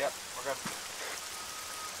 Yep, we're good.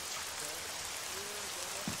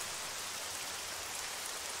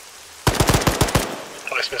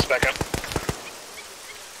 Blacksmith's back up.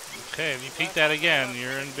 Okay, if you peek that again,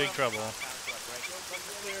 you're in big trouble.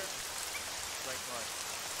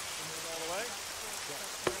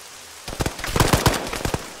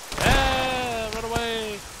 Ah, run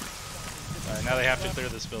away! Alright, now they have to clear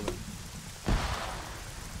this building.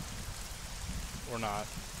 Or not.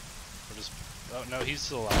 Or just... Oh, no, he's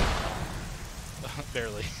still alive.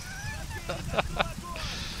 Barely.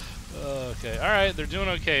 Okay, alright, they're doing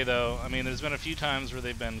okay, though. I mean, there's been a few times where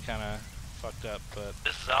they've been kind of fucked up, but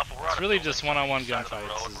This is Alpha. We're it's on really a just building one-on-one on the side of the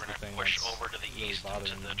gunfights road. is We're the gonna thing push that's over to the really east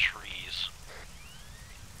bothering into me. the trees.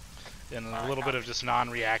 And a little bit of just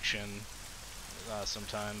non-reaction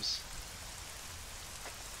sometimes.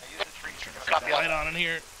 Got the light on in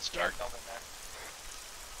here. It's dark.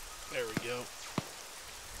 There we go.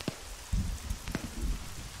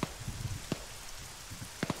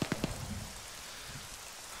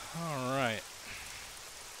 Alright.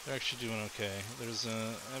 They're actually doing okay. There's I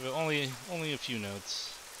have only a few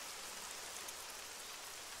notes.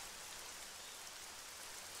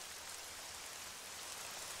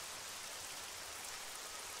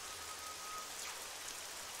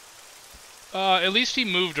 At least he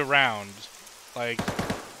moved around, like,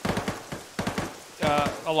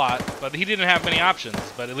 a lot, but he didn't have many options,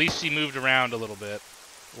 but at least he moved around a little bit,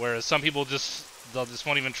 whereas some people they'll just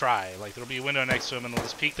won't even try. Like, there'll be a window next to him and they'll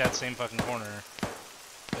just peek that same fucking corner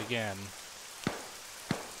again.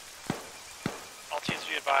 All teams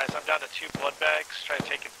be advised, I'm down to 2 blood bags. Try to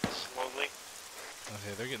take it slowly.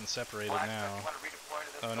 Okay, they're getting separated now.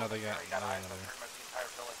 Oh no, they got another.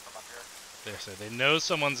 They know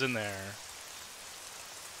someone's in there.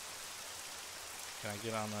 Can I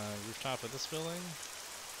get on the rooftop of this building?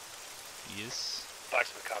 Yes.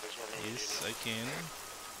 Blacksmith copies. Yes, I can.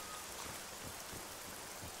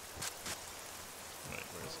 Wait,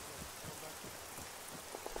 where is it?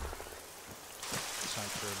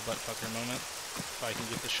 Time for a buttfucker moment. If I can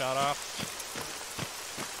get the shot off.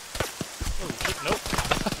 Oh shit, nope.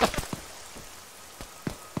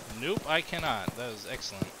 Nope, I cannot. That was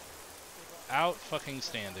excellent. Out fucking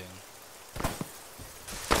standing.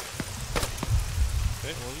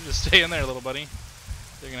 Okay, well you just stay in there, little buddy.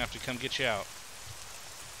 They're gonna have to come get you out.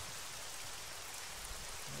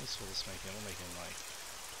 This will just make him. We'll make him like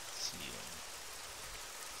snealing.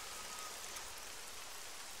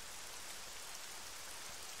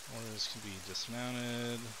 Orders can be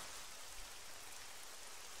dismounted.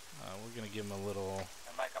 We're gonna give him a little.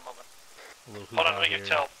 Hold on, let me get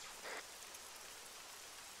tell.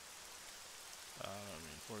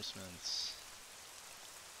 Reinforcements.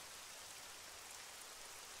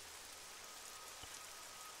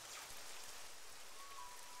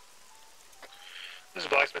 This is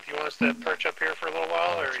Blacksmith. You want us to perch up here for a little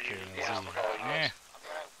while, or are you? Yeah, I'm gonna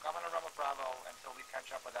run with Bravo until we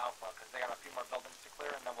catch up with Alpha, because they got a few more buildings to clear,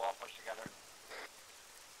 and then we'll all push together.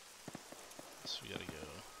 So we gotta go.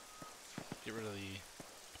 Get rid of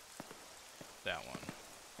that one.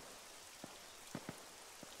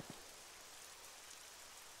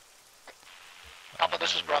 Alpha,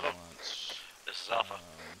 this is Bravo. This is Alpha.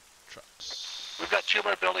 Trucks. We've got 2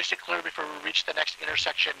 more buildings to clear before we reach the next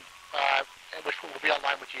intersection, which will be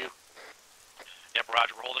online with you. Yep,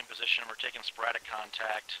 roger. We're holding position. We're taking sporadic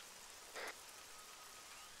contact.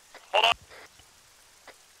 Hold on.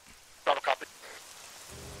 Bravo, copy.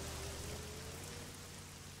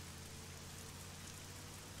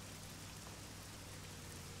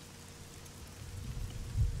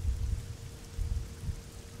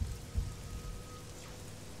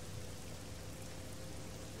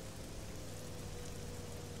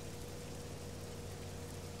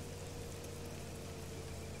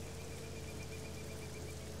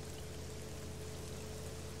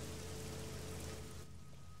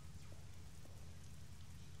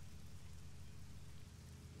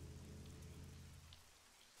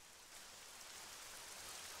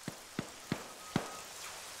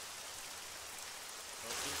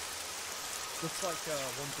 Looks like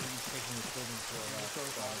one thing he's taking this building for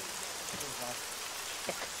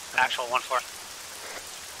Actual 1-4.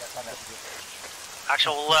 Yes,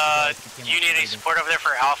 Actual, do you need any support over there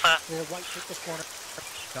for Alpha? Yeah, White, take this corner.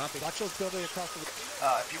 Copy. Watch those buildings across the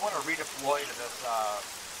If you want to redeploy to this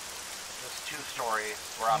two-story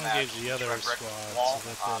where I'm at, engage the other squad wall, so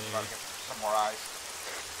that try to get some more eyes.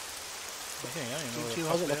 Dang, I don't even know Team 2, where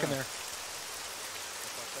how's the it fuck looking they there? are.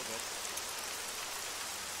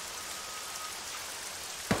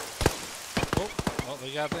 Oh,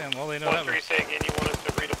 they got them. Well, they know that. 1-3, say again, you want us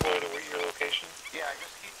to redeploy to your location? Yeah,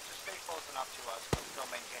 just stay close enough to us, but still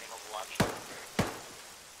maintaining overwatch.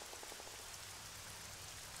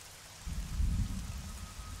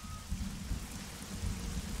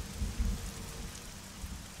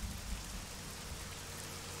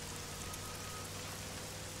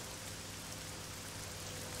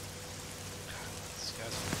 These guys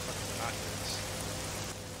are fucking binoculars.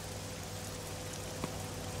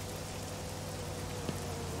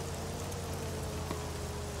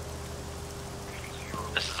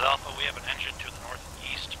 This is Alpha. We have an engine to the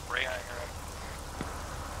northeast. Break.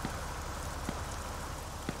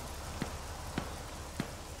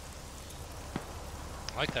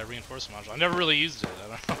 I like that reinforcement module. I never really used it. I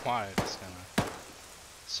don't know why. It's kind of.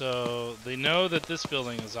 So they know that this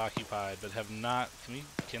building is occupied, but have not.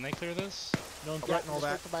 Can they clear this? No one's getting all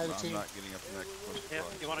that. I'm not getting up the next one. Yeah,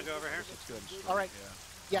 you want to go over here? Let's go ahead and start, All right.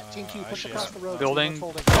 yeah. Yeah, Team 2, I push should- across the road. Building.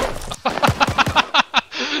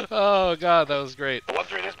 Oh god, that was great. The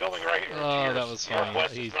 1-3, this building right here. Oh, that was funny.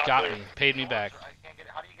 Northwest He is not got clear. me, paid me back. I can't get.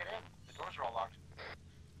 How do you get in? The doors are all locked.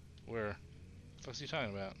 Where? The fuck's he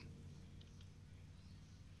talking about?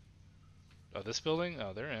 Oh, this building?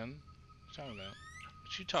 Oh, they're in. What you talking about?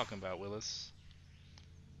 What you talking about, Willis?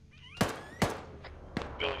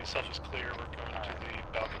 Building itself is clear. We're going to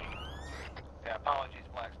the balcony. Yeah, apologies,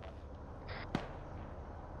 Blacksmith.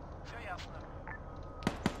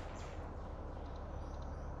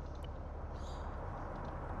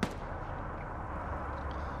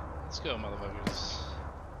 Let's go, motherfuckers.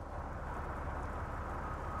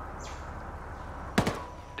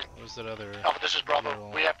 Where's that other? Alpha, this is Bravo.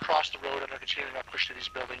 little- We have crossed the road and are continuing our push to these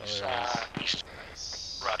buildings Oh, there it east.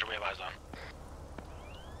 Nice. Roger, we have eyes on.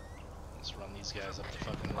 Let's run these guys up the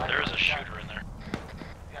fucking road. There is a shooter in there.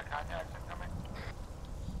 You got contacts incoming?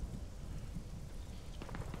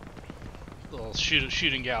 Little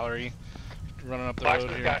shooting gallery running up the road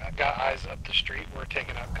Blacksmith here. got eyes up the street. We're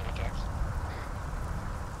taking out contacts.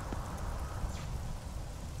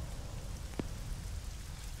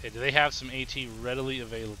 Hey, do they have some AT readily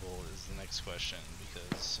available is the next question,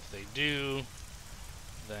 because if they do,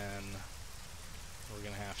 then we're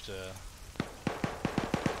gonna have to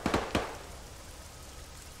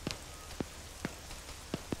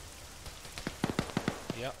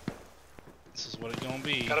yep, this is what it's gonna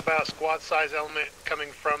be. Got about a squad size element coming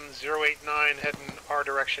from 089 heading our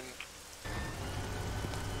direction.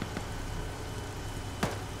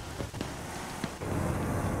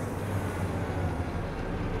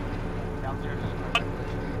 Downstairs.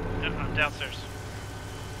 Yep, I'm downstairs.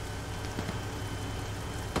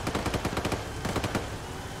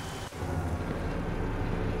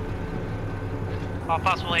 All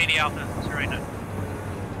possible 80 Alpha, 089.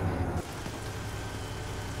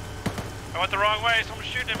 I went the wrong way, someone's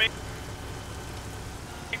shooting at me.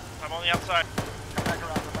 I'm on the outside. Come back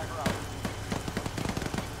around, come back around.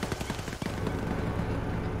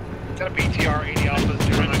 Got a BTR 80 Alpha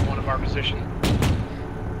 091 of our position.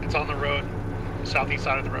 It's on the road, southeast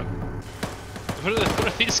side of the road. What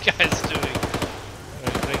are these guys doing?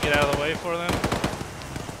 Can they get out of the way for them?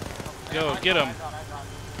 Go, get them.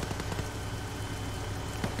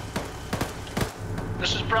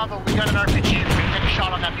 This is Bravo. We got an RPG. We can take a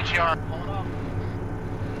shot on that BTR. Hold up.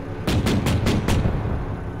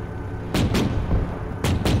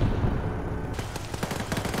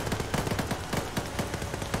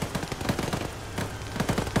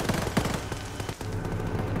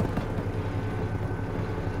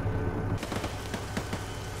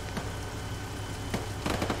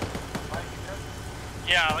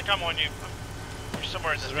 Yeah, like I'm on you. You're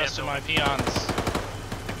somewhere in This this is the rest of damn my peons. building.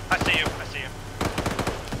 I see you, I see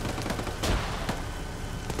you.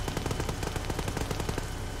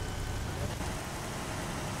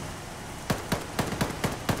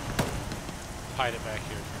 Hide it back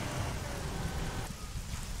here for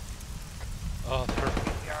now. Oh, they're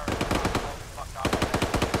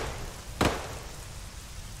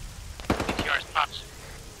BTR's pops.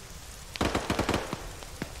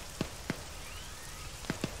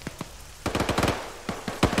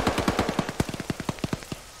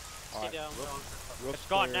 Stay down. Roof It's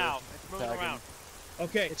gone clear, now. It's moving tagging. around.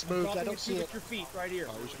 Okay, It's I'm moved, I dropping don't it see with it. your feet right here.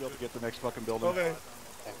 We should be able to get the next fucking building. Okay.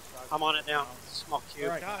 I'm on it now. Small cube.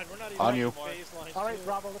 Alright. God, we're not even On you. Alright,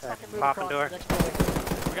 Bravo, let's fucking move Popping across door. to the next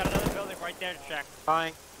building. We got another building right there to check.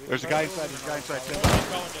 Fine. There's a guy inside. There's a guy inside. Stand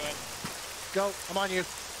Going by. to it. Go, I'm on you.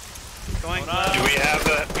 Going Do we have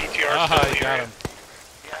the BTR Ah, still you got him.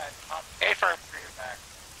 Yeah, A firm for your back.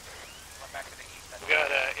 Went back to the east. We got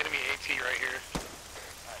enemy AT right here. Yeah,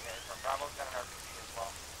 from Bravo's got an RPG as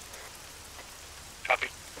well. Copy.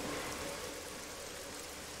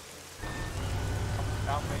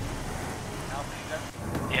 Alpha, you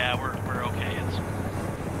good? Yeah, we're okay. It's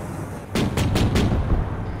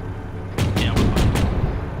yeah, we're fine.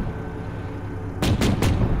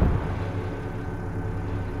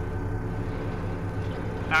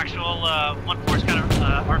 Actual 1-4's got a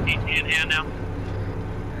RPG in hand now.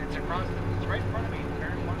 It's across. It's right in front of me.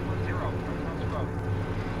 Bearing 140 right across the road.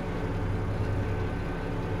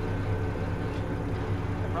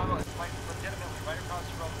 Bravo, it's like legitimately right across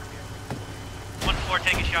the road from you. 1-4,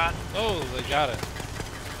 take a shot. Oh, they got it.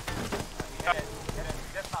 Get it.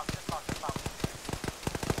 Dismount.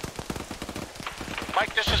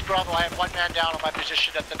 Mike, this is Bravo. I have one man down on my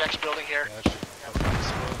position at the next building here. Gotcha. Okay,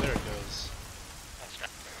 so there it goes.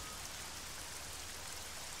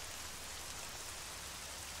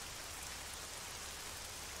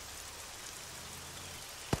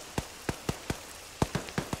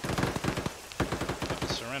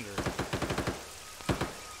 Surrender.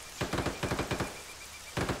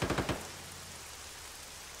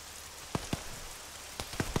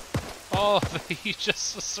 Oh, he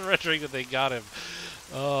just was surrendering that they got him.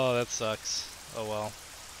 Oh, that sucks. Oh well.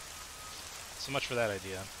 So much for that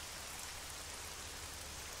idea.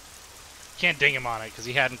 Can't ding him on it because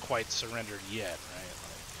he hadn't quite surrendered yet, right?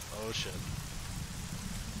 Like, oh shit.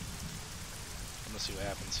 Let's see what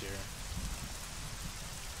happens here.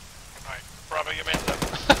 Alright, Bravo, you made it.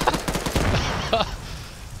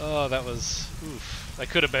 Oh, that was oof. That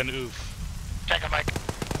could have been oof. Take it, Mike.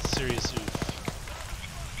 Serious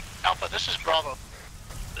oof. Alpha, this is Bravo.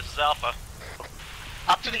 This is Alpha.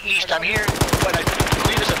 Up to the east, I'm here, but I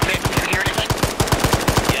believe there's a Vic. Did you hear anything?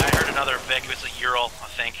 Yeah, I heard another Vic. It was a Ural, I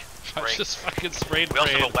think. I Great. just fucking sprayed. We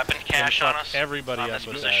also have a weapon cache on us. Everybody on up this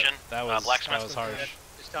with position. that. That was harsh.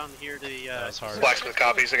 Just down here to the. That was harsh. Blacksmith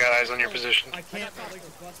copies. I got eyes on your position. I can't, my legs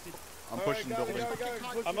are busted. I'm pushing building.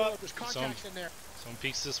 I'm up. There's contacts in there. Someone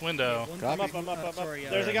peeks this window. I'm up. Sorry,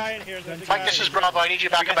 There's a guy in here. There's a Mike, guy this is in here. Bravo. I need you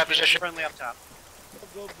back in my position. Friendly up top.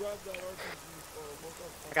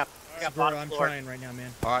 I got Bro, bottom I'm floor. trying right now,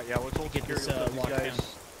 man. Alright, yeah, let's hold Get security. this, These locked guys down.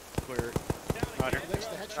 clear. Roger.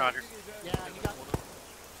 Roger. Yeah, you got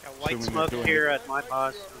Got white Assuming smoke they're doing here it. at my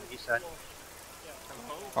pause on the east side.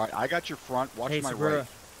 Alright, I got your front. Watch Hey, my Segura. right.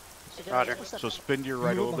 Roger. So spin to your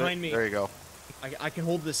right a Move little behind bit. me. There you go. I can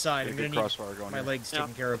hold this side. Get I'm a gonna good need crossfire going my here. legs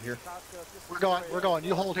taken care of here. We're going.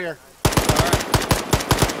 You hold here.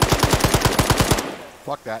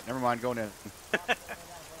 Fuck that. Never mind. Going in.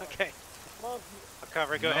 Okay. I'll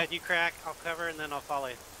cover. Go ahead. You crack. I'll cover, and then I'll follow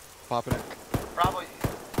you. Popping it. Bravo,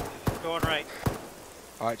 Going right.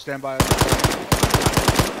 Alright, stand by.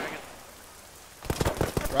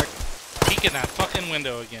 Right. Peek in that fucking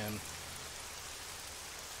window again.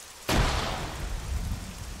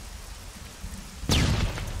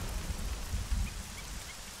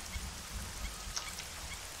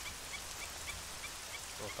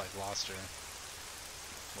 Looked like lost her.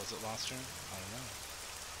 Was it lost her? I don't know.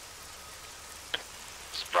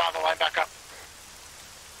 This is Bravo. Line back up.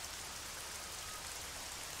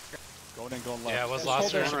 Going in, going left. Yeah, it was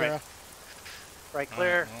lost her. Right. Right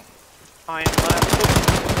clear. Well, Fine. Left.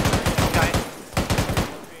 Guy.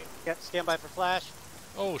 Get stand by for flash.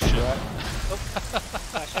 oh shit. Oh.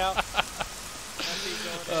 Flash out.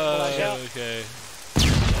 Flash out. Okay.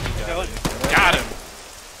 Going. Got him.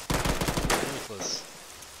 Ruthless.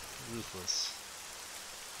 Ruthless.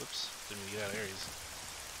 Whoops. Didn't even get out of Aries.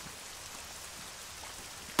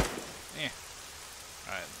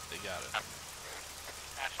 Alright, they got it.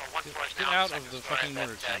 Get out of the fucking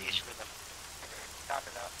mortar team.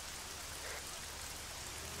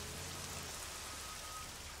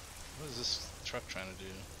 What is this truck trying to do?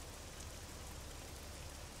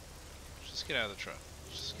 Just get out of the truck.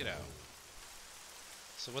 Just get out.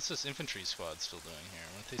 So what's this infantry squad still doing here?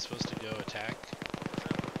 Weren't they supposed to go attack?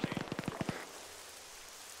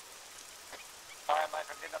 Alright, Mike,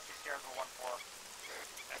 I'm getting up these stairs with 1-4.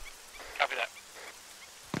 Copy that.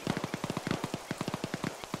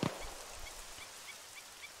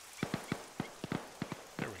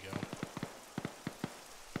 There we go.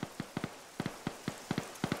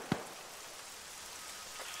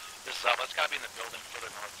 This is Alpha. It's gotta be in the building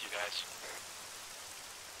further north, you guys.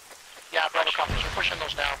 Yeah, Bravo copies. We're pushing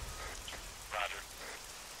those down. Roger.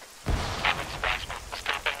 Let's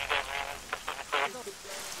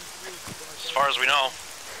far as we know.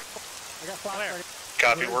 I got flash ready.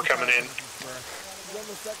 Copy, we're coming in. He's on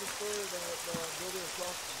the second story of the building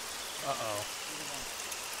across. Uh-oh.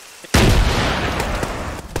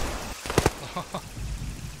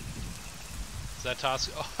 Is that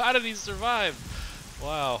Tosco? Oh, how did he survive?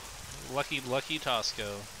 Wow. Lucky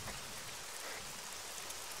Tosco.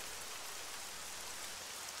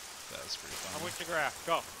 That was pretty fun. I'm with the graph.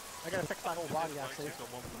 Go. I gotta fix my whole body actually.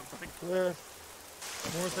 Where?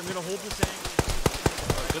 Morris, I'm gonna hold this angle.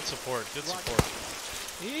 Oh, good support. Good support.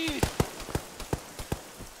 Eee.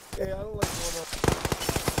 Hey, I don't like going up.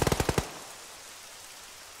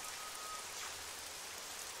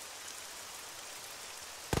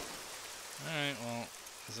 Alright, well,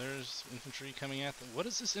 there's infantry coming at them. What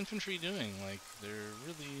is this infantry doing? Like, they're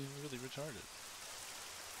really, really retarded.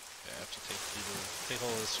 Okay, I have to take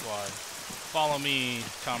hold of the squad. Follow me,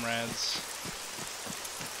 comrades.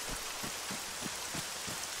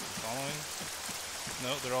 Following?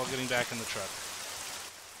 No, they're all getting back in the truck.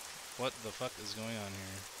 What the fuck is going on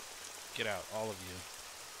here? Get out, all of you.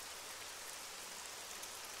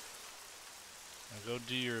 Now go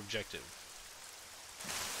do your objective.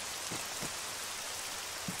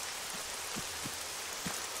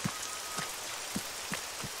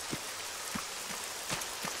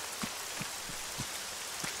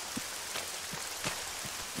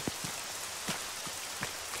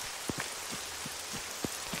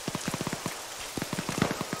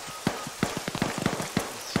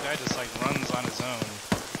 This guy just like runs on his own.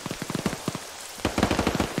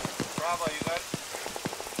 Bravo, you good?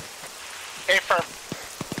 Affirm.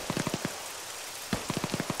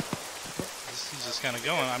 He's just kind of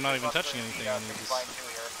going. I'm not even touching anything. And he just...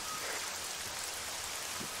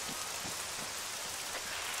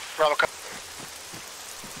 Bravo.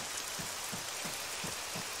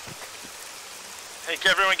 Hey,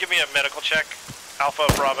 can everyone give me a medical check? Alpha,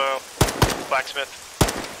 Bravo, Blacksmith.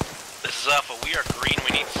 This is Alpha. We are green.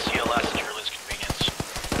 We need CLS at your earliest convenience.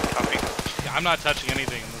 Copy. Yeah, I'm not touching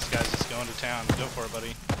anything, and this guy's just going to town. Go for it,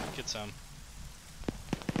 buddy. Get some.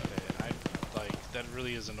 Okay, that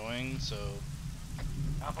really is annoying, so...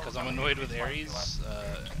 Because I'm annoyed with Ares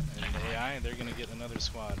and the AI, they're going to get another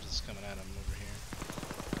squad just coming at him over here.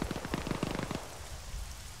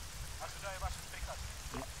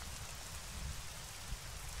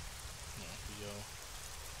 No, we go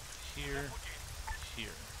here,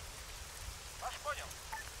 here.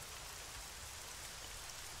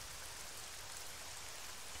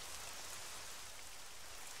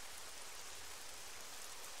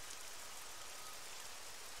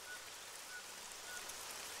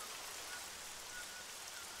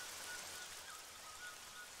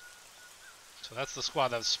 So that's the squad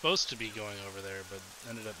that was supposed to be going over there, but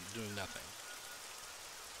ended up doing nothing.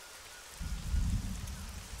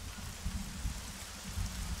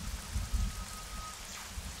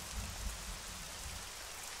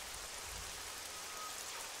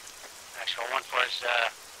 Actual 1-4 is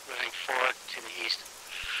moving forward to the east.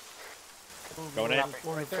 Going in.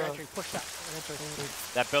 Right there, entry. Push that. Entry.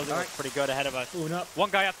 That building looks pretty good ahead of us. Moving up.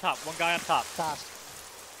 One guy up top. One guy up top. Fast.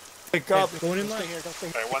 Pick up. Going in left. Stay here. Don't stay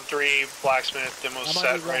here. Alright, 1-3, Blacksmith, demo's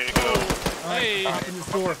set, ready to go. Hey! Open this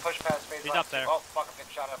door. Push past phase He's left. up there. Oh, fuck, I'm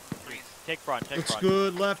getting shot up. Freeze. Take front. Take Looks front.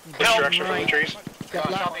 good. Left. Which direction from the trees? Step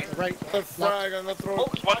left. Right. The frag, I'm gonna throw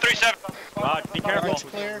it. 137. Be careful. Right's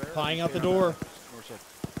clear. Flying out the door.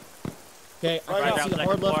 Okay, I Right can down see the second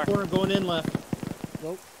hard left floor. corner going in left.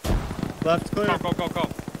 Nope. Left's clear. Go, go, go, go.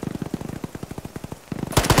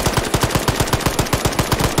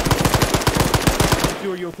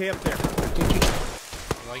 Are you okay up there?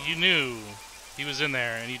 Like, you knew he was in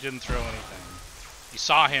there and he didn't throw anything. You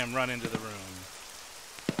saw him run into the room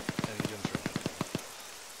and he didn't throw anything.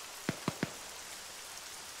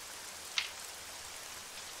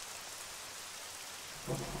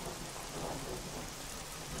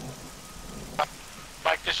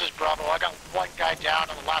 Mike, this is Bravo. I got one guy down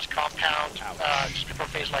on the last compound, just before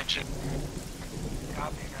phase light 2.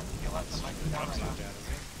 Copy. You left the mic down Rob's right not now. dead, is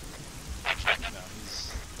he? No,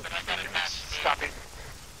 he's looking for us. Copy.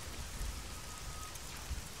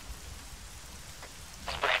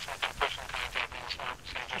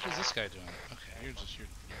 What is this guy doing? Okay, you're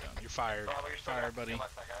done. You're fired. Fired, buddy.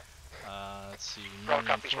 Let's see. More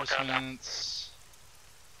reinforcements.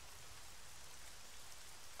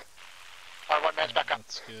 Alright, one man's back up.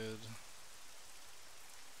 That's good.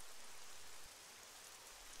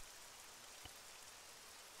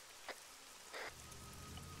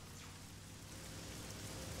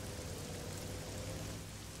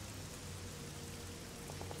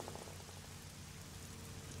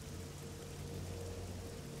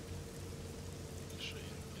 Actually,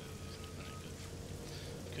 yeah, alright,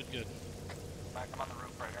 good. Good. on the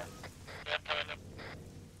roof right here. Yep, coming up.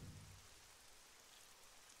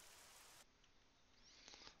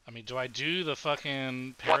 I mean, do I do the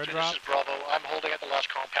fucking Watch, paradrop? this is Bravo. I'm holding at the last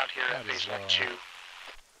compound here at Might as phase well. 1-2.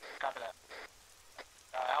 Copy that.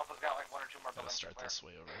 Alpha's got like 1 or 2 more Gotta buildings. start this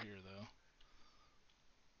way over here, though.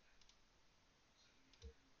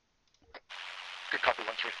 Good copy,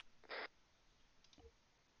 1-3.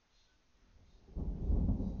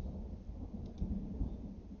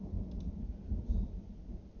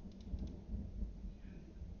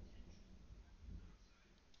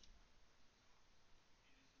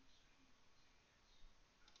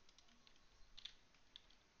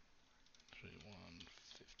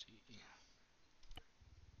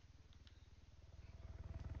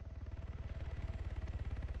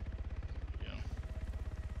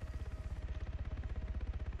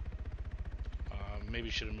 Maybe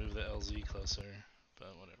should have moved the LZ closer,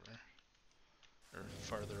 but whatever. Or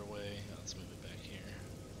farther away. Let's move it back here.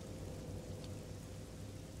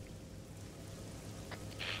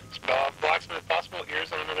 Is Blacksmith possible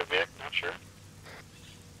ears on another Vic? Not sure.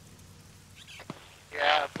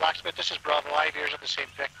 Yeah, Blacksmith, this is Bravo. I have ears on the same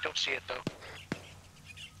Vic. Don't see it, though.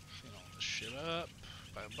 Clean all this shit up.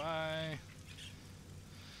 Bye-bye.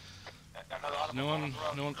 No one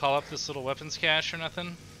call up this little weapons cache or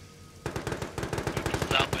nothing?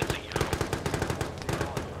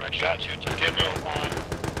 Right shot, shoot, Dibble on.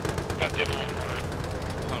 Got Dibble on.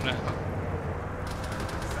 Oh no.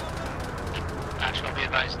 Actually, be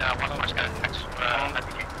advised now. One force got a text at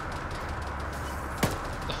the gate.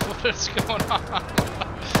 What is going on?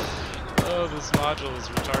 Oh, this module is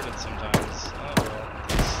retarded sometimes. Oh well,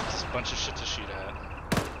 there's just a bunch of shit to shoot at.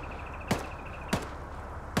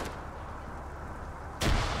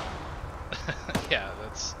 Yeah,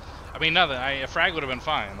 that's... I mean, nothing. A frag would have been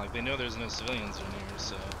fine. Like, they know there's no civilians in here,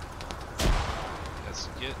 so... Let's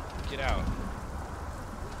get out.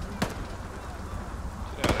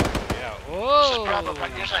 Get out. Whoa! This is Bravo,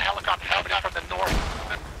 but there's a helicopter coming out from the north.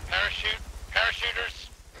 Parachuters.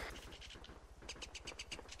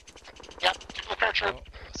 Yep, typical paratroop. Oh,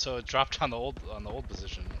 so it dropped on the old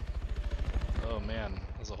position. Oh man,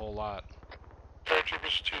 there's a whole lot.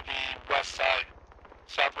 Paratroopers to the west side.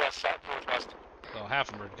 Southwest, south, northwest. Well, half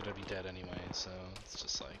of them are gonna be dead anyway, so it's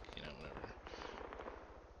just like, you know, whatever.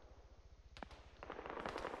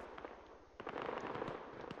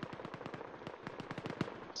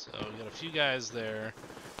 So we got a few guys there,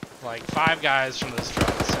 like 5 guys from this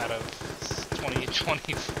trucks out of 20 of them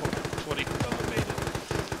made it.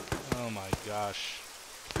 Oh my gosh.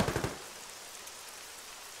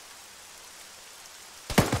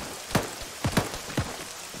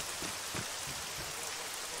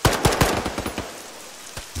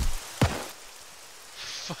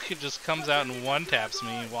 Fucking just comes out and one-taps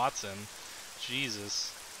me, Watson.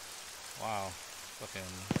 Jesus. Wow. Fucking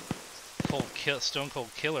stone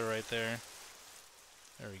cold killer right there.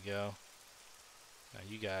 There we go. Now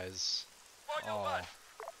you guys all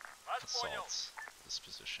assault this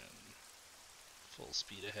position. Full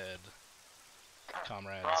speed ahead,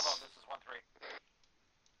 comrades. Bravo, this is 1-3.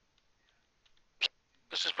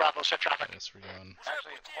 This is Bravo, set traffic. Yes, we're going.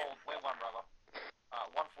 Actually, hold, wait 1, Bravo.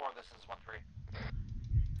 1-4, this is 1-3.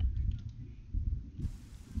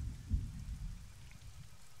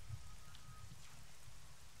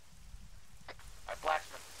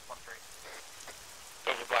 Blacksmith, 1-3.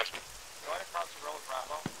 Over Blacksmith. Go ahead across the road,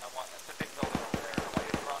 Bravo. That's a big building over there. I want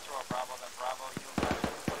you to cross the road, Bravo, then Bravo, you and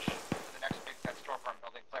Blacksmith push to the next big tech storefront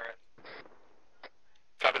building, clear it.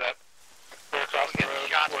 Copy that. We're across the road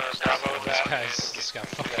where Bravo is at. This got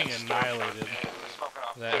fucking annihilated.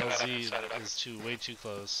 That LZ is way too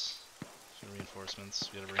close to reinforcements.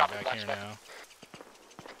 We gotta bring it back here now.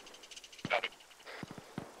 Copy.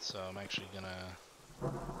 So I'm actually gonna...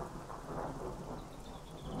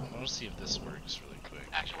 I'll see if this works really quick.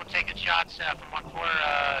 Actually, we're taking shots from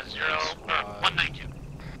 192.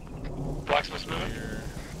 Blacksmith's moving. Here.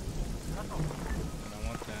 And I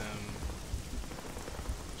want them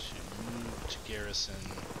to move to garrison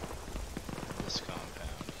this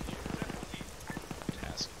compound here.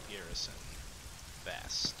 Task garrison.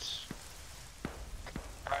 Fast.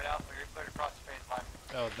 Alright, Alpha, you're cleared across the phase line.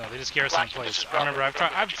 Oh no, they just garrison in place. I remember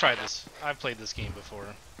I've tried this. I've played this game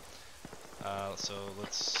before. So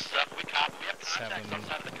let's have them fuck me.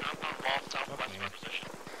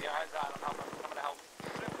 Yeah, I'm coming to help.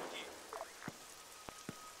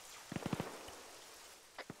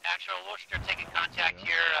 Actual Worcester taking contact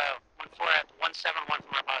here, 1-4 at 171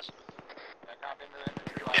 from our bus. Yeah, copy into the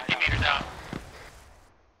infantry line. 50 meters out.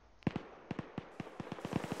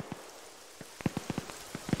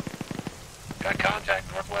 Got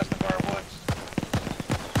contact northwest of our woods.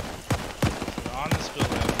 on this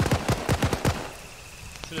building.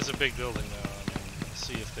 It is a big building, though. I mean, we'll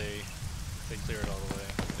see if they clear it all the way.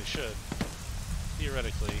 They should,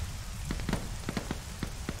 theoretically.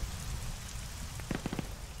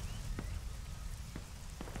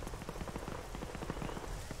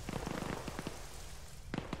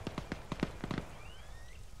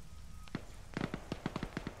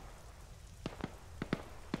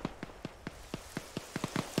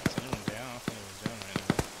 Is anyone down? I don't think anyone's down right now.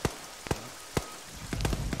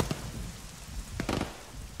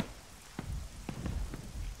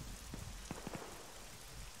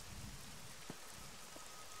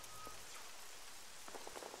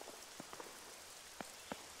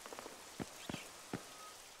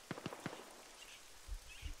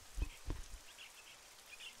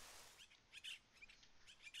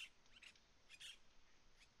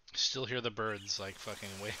 Still hear the birds like fucking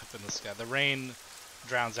way up in the sky. The rain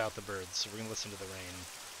drowns out the birds, so we're gonna listen to the rain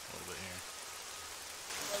a little bit here.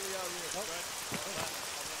 There's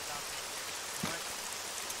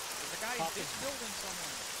a guy in this building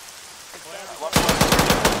somewhere.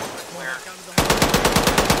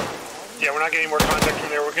 Yeah, we're not getting more contact from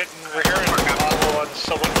there. We're hearing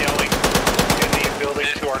someone yelling in the building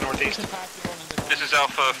to our northeast. This is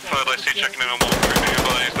Alpha, third IC checking in on one crew.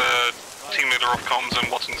 Advise the team leader off comms and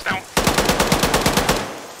Watson's down.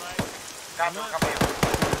 Alright,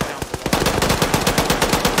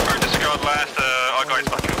 disregard last, our guy's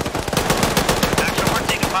back in. Actually, we're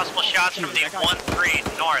taking possible shots from the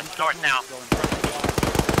 1-3 north now.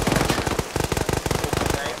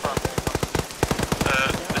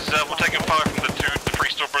 This is we're taking fire from the 3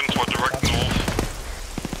 stubborn to our direct north.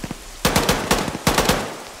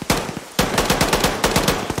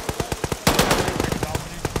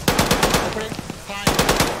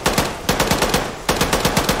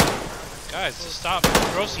 Guys, just stop.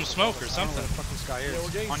 Throw some smoke or something. Where the fuck this guy is. Yeah, we're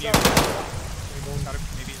getting On you.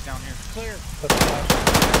 Maybe he's down here. Clear.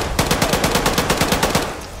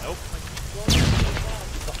 Nope.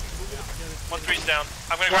 1-3's down.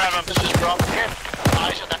 I'm gonna grab him. This is Rob.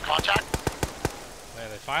 Eyes on that contact. Yeah,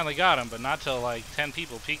 they finally got him, but not till like 10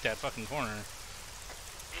 people peeked that fucking corner.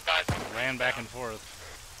 Ran back and forth.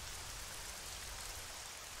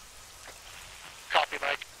 Copy,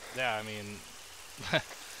 Mike. Yeah, I mean,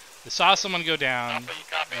 they saw someone go down,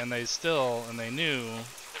 and they knew.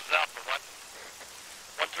 This is Alpha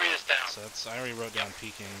 1. 1-3 is down. So that's, I already wrote down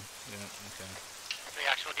peeking. Yeah, okay.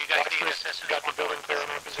 Reaction, do you guys need assistance? Got the building clear in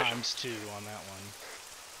our position. Times 2 on that one,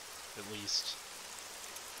 at least.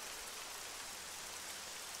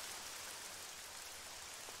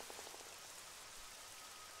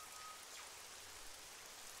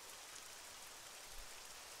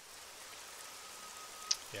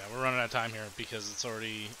 Yeah, we're running out of time here because it's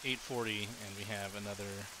already 8:40 and we have another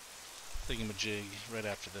thingamajig right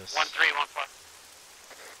after this. 1-3, 1-4.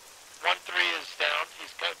 1-3 is down.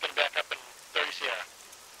 He's going to back up in 30 Sierra.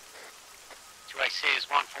 2IC is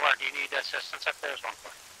 1-4. Do you need assistance up there? Is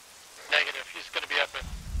 1-4. Negative. He's going to be up in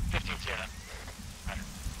 15 Sierra.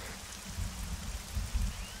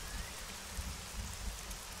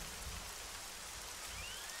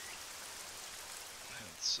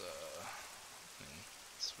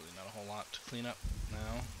 It's really not a whole lot to clean up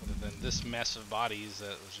now, other than this mess of bodies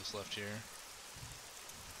that was just left here.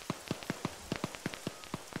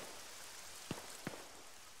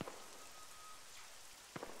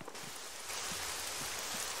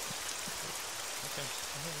 Okay,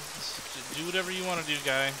 just do whatever you want to do,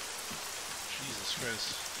 guy. Jesus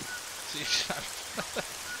Christ. See,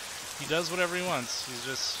 he does whatever he wants. He's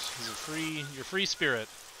a free spirit.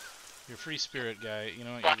 You're a free spirit guy. You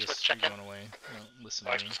know what? You're going away. You know, listen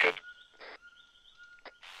to me. Good.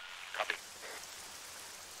 Copy.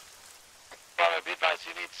 Bravo, be advised,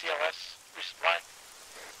 you need CLS resupply.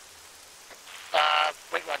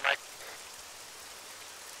 Wait one, Mike.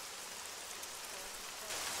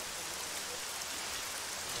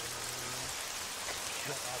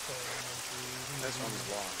 This one's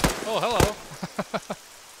long. Oh, hello.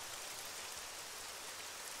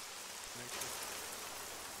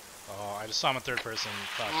 Oh, I just saw him in third person.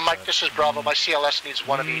 Fuck, Mike, this is Bravo. My CLS needs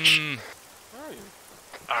one of each. Where are you?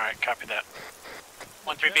 Alright, copy that.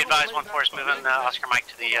 1-3, be advised, 1-4 is moving Oscar Mike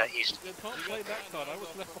to the east. You can't play that card. I was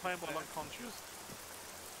left behind while unconscious.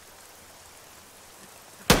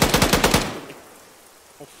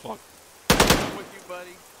 Oh fuck. I'm with you,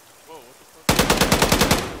 buddy. Whoa, what the fuck?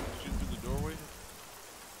 Shoot through the doorway?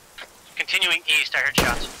 Continuing east, I heard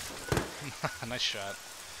shots. Nice shot.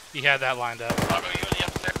 He had that lined up. Bravo, you in the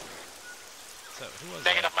upstairs. So, who was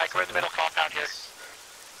Negative, that? Mike. We're in the middle compound here.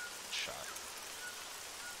 Shot.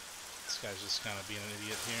 This guy's just kind of being an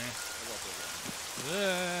idiot here.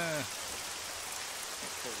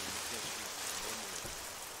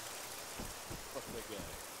 Fuck that guy.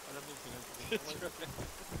 I don't think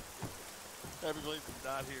Everybody's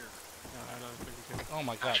not here. No, I don't think we can. Oh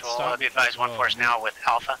my god, Actual, stop. be advised, one force now with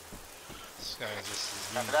Alpha. This guy is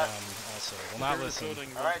just being dumb also. Will not listen.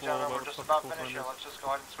 Alright, gentlemen, we're just about finished here. Let's just go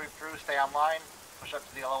ahead and sweep through, stay online, push up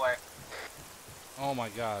to the LOA. Oh my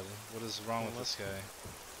god, what is wrong with this guy?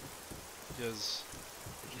 Because...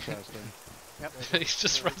 Yep. he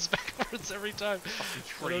just runs backwards every time.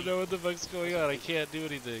 I don't know what the fuck's going on. I can't do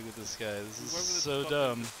anything with this guy. This is so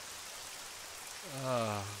dumb.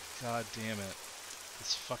 Oh, god damn it.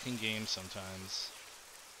 This fucking game sometimes.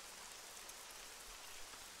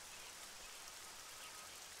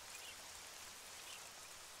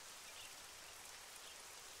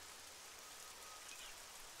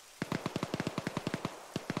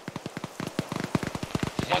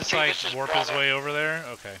 Did he just like warp his way over there?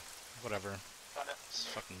 Okay, whatever. It's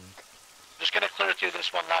fucking... Just gonna clear through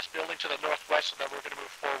this one last building to the northwest, and then we're gonna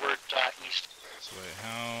move forward east. So wait,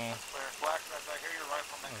 how... Blacksmith, I hear your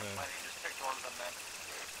rifleman complaining. Just pick one of them then.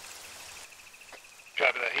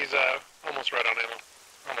 Copy that. He's almost right on ammo.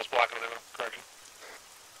 Almost black on ammo. Correction.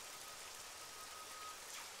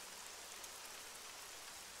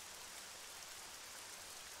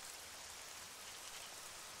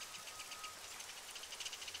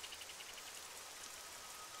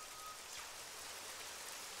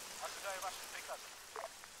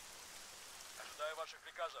 Ожидаю ваших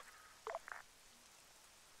приказов.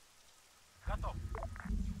 Готов.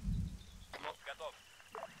 Готов.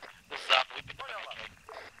 Понял вас.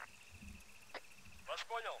 Вас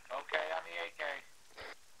понял. Okay, on the AK.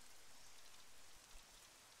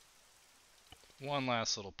 One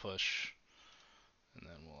last little push. And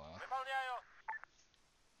then we'll, Выполняю.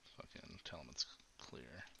 fucking tell him it's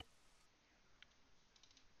clear.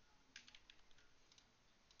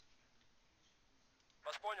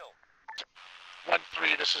 Вас понял.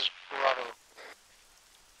 1-3, this is Bravo.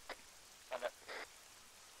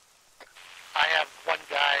 I have one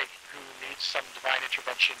guy who needs some divine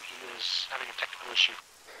intervention. He is having a technical issue.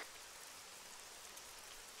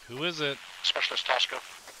 Who is it? Specialist Tosco.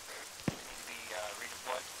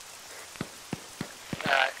 Redeployed.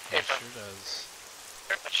 It sure does.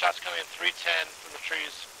 That shot's coming in 310 from the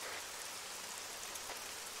trees.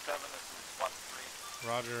 7, this is 1-3.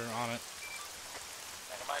 Roger, on it.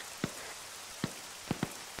 Dynamite.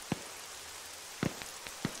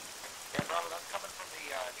 Yeah, Bravo, that's coming from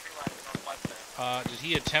the tree line to the northwest there. Did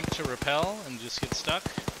he attempt to repel and just get stuck?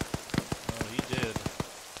 Oh, he did.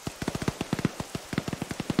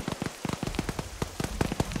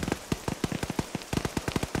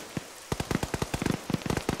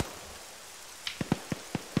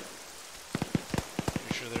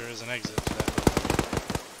 Pretty sure there is an exit to that building.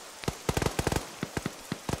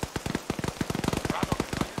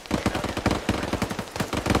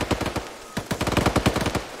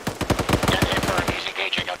 Get in for an easy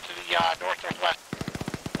engaging up to the north-northwest.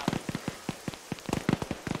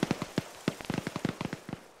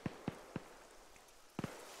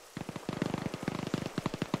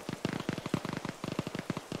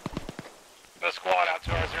 The squad out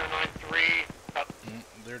to our 093.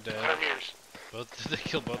 They're dead. 100 meters. Both did they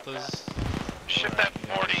kill both those? Ship that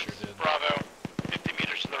Yeah, 40. they sure did. Bravo. 50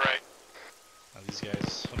 meters to the right. Oh, these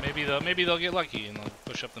guys. Well, maybe they'll get lucky and they'll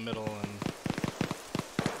push up the middle and.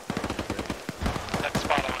 That's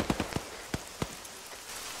spot on.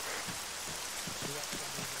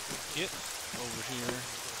 Get over here.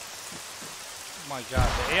 Oh my god,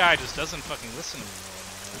 the AI just doesn't fucking listen to me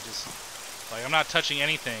anymore. It just, like, I'm not touching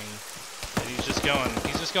anything, and he's just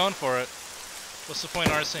going for it. What's the point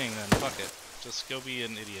in RCing then? Fuck it. Just go be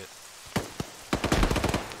an idiot.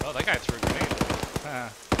 Oh, that guy threw a grenade.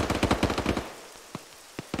 Ah.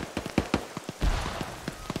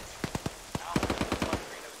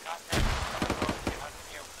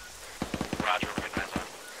 Roger,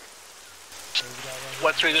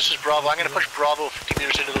 1-3, this is Bravo. I'm going to push Bravo 50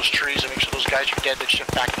 meters into those trees and make sure those guys are dead, then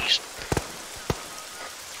shift back east.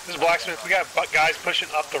 This is Blacksmith. We got guys pushing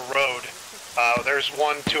up the road. There's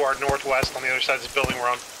one to our northwest on the other side of this building we're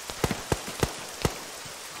on.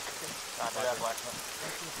 Copy that, Blacksmith.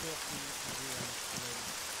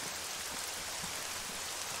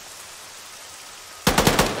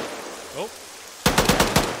 Oh.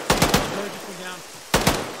 Just go down.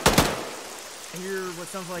 I hear what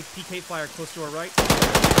sounds like PK fire close to our right.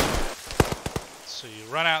 So you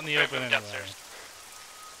run out in the open anyway.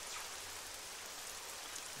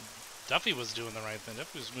 Duffy was doing the right thing.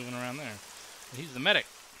 Duffy was moving around there. And he's the medic.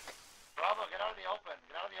 Bravo, get out of the open.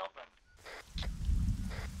 Get out of the open.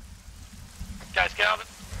 Guys, get out of it.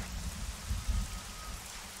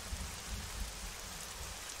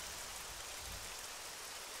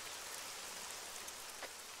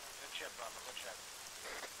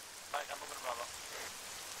 Alright, I'm moving to Bravo.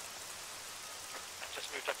 Just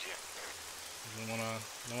moved up to you.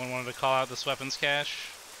 No one wanted to call out this weapons cache?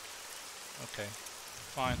 Okay,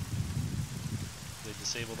 fine. They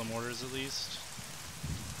disable the mortars at least?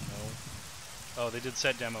 No. Oh, they did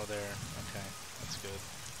set demo there. Okay, that's good.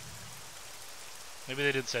 Maybe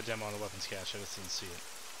they did set demo on the weapons cache, I just didn't see it.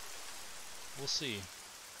 We'll see.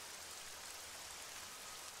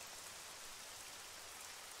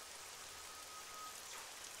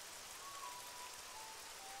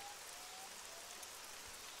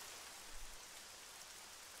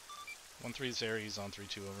 One 3's Aries on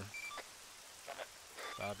 3-2 over.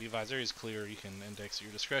 Be advised, area is clear. You can index at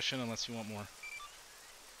your discretion unless you want more.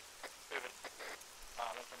 Moving.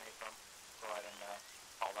 That's an A-firm. Go ahead and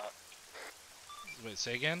call that. Wait,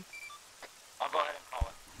 say again? I'll go ahead and call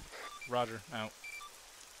it. Roger, out.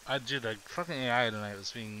 Dude, the fucking AI tonight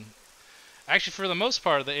was being... Actually, for the most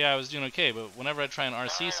part, the AI was doing okay, but whenever I try and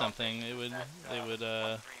RC something, they would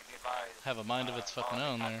have a mind of its fucking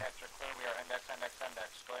own there. We are index, index,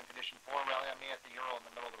 index. Go in condition 4, rally on me at the Euro in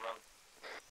the middle of the road.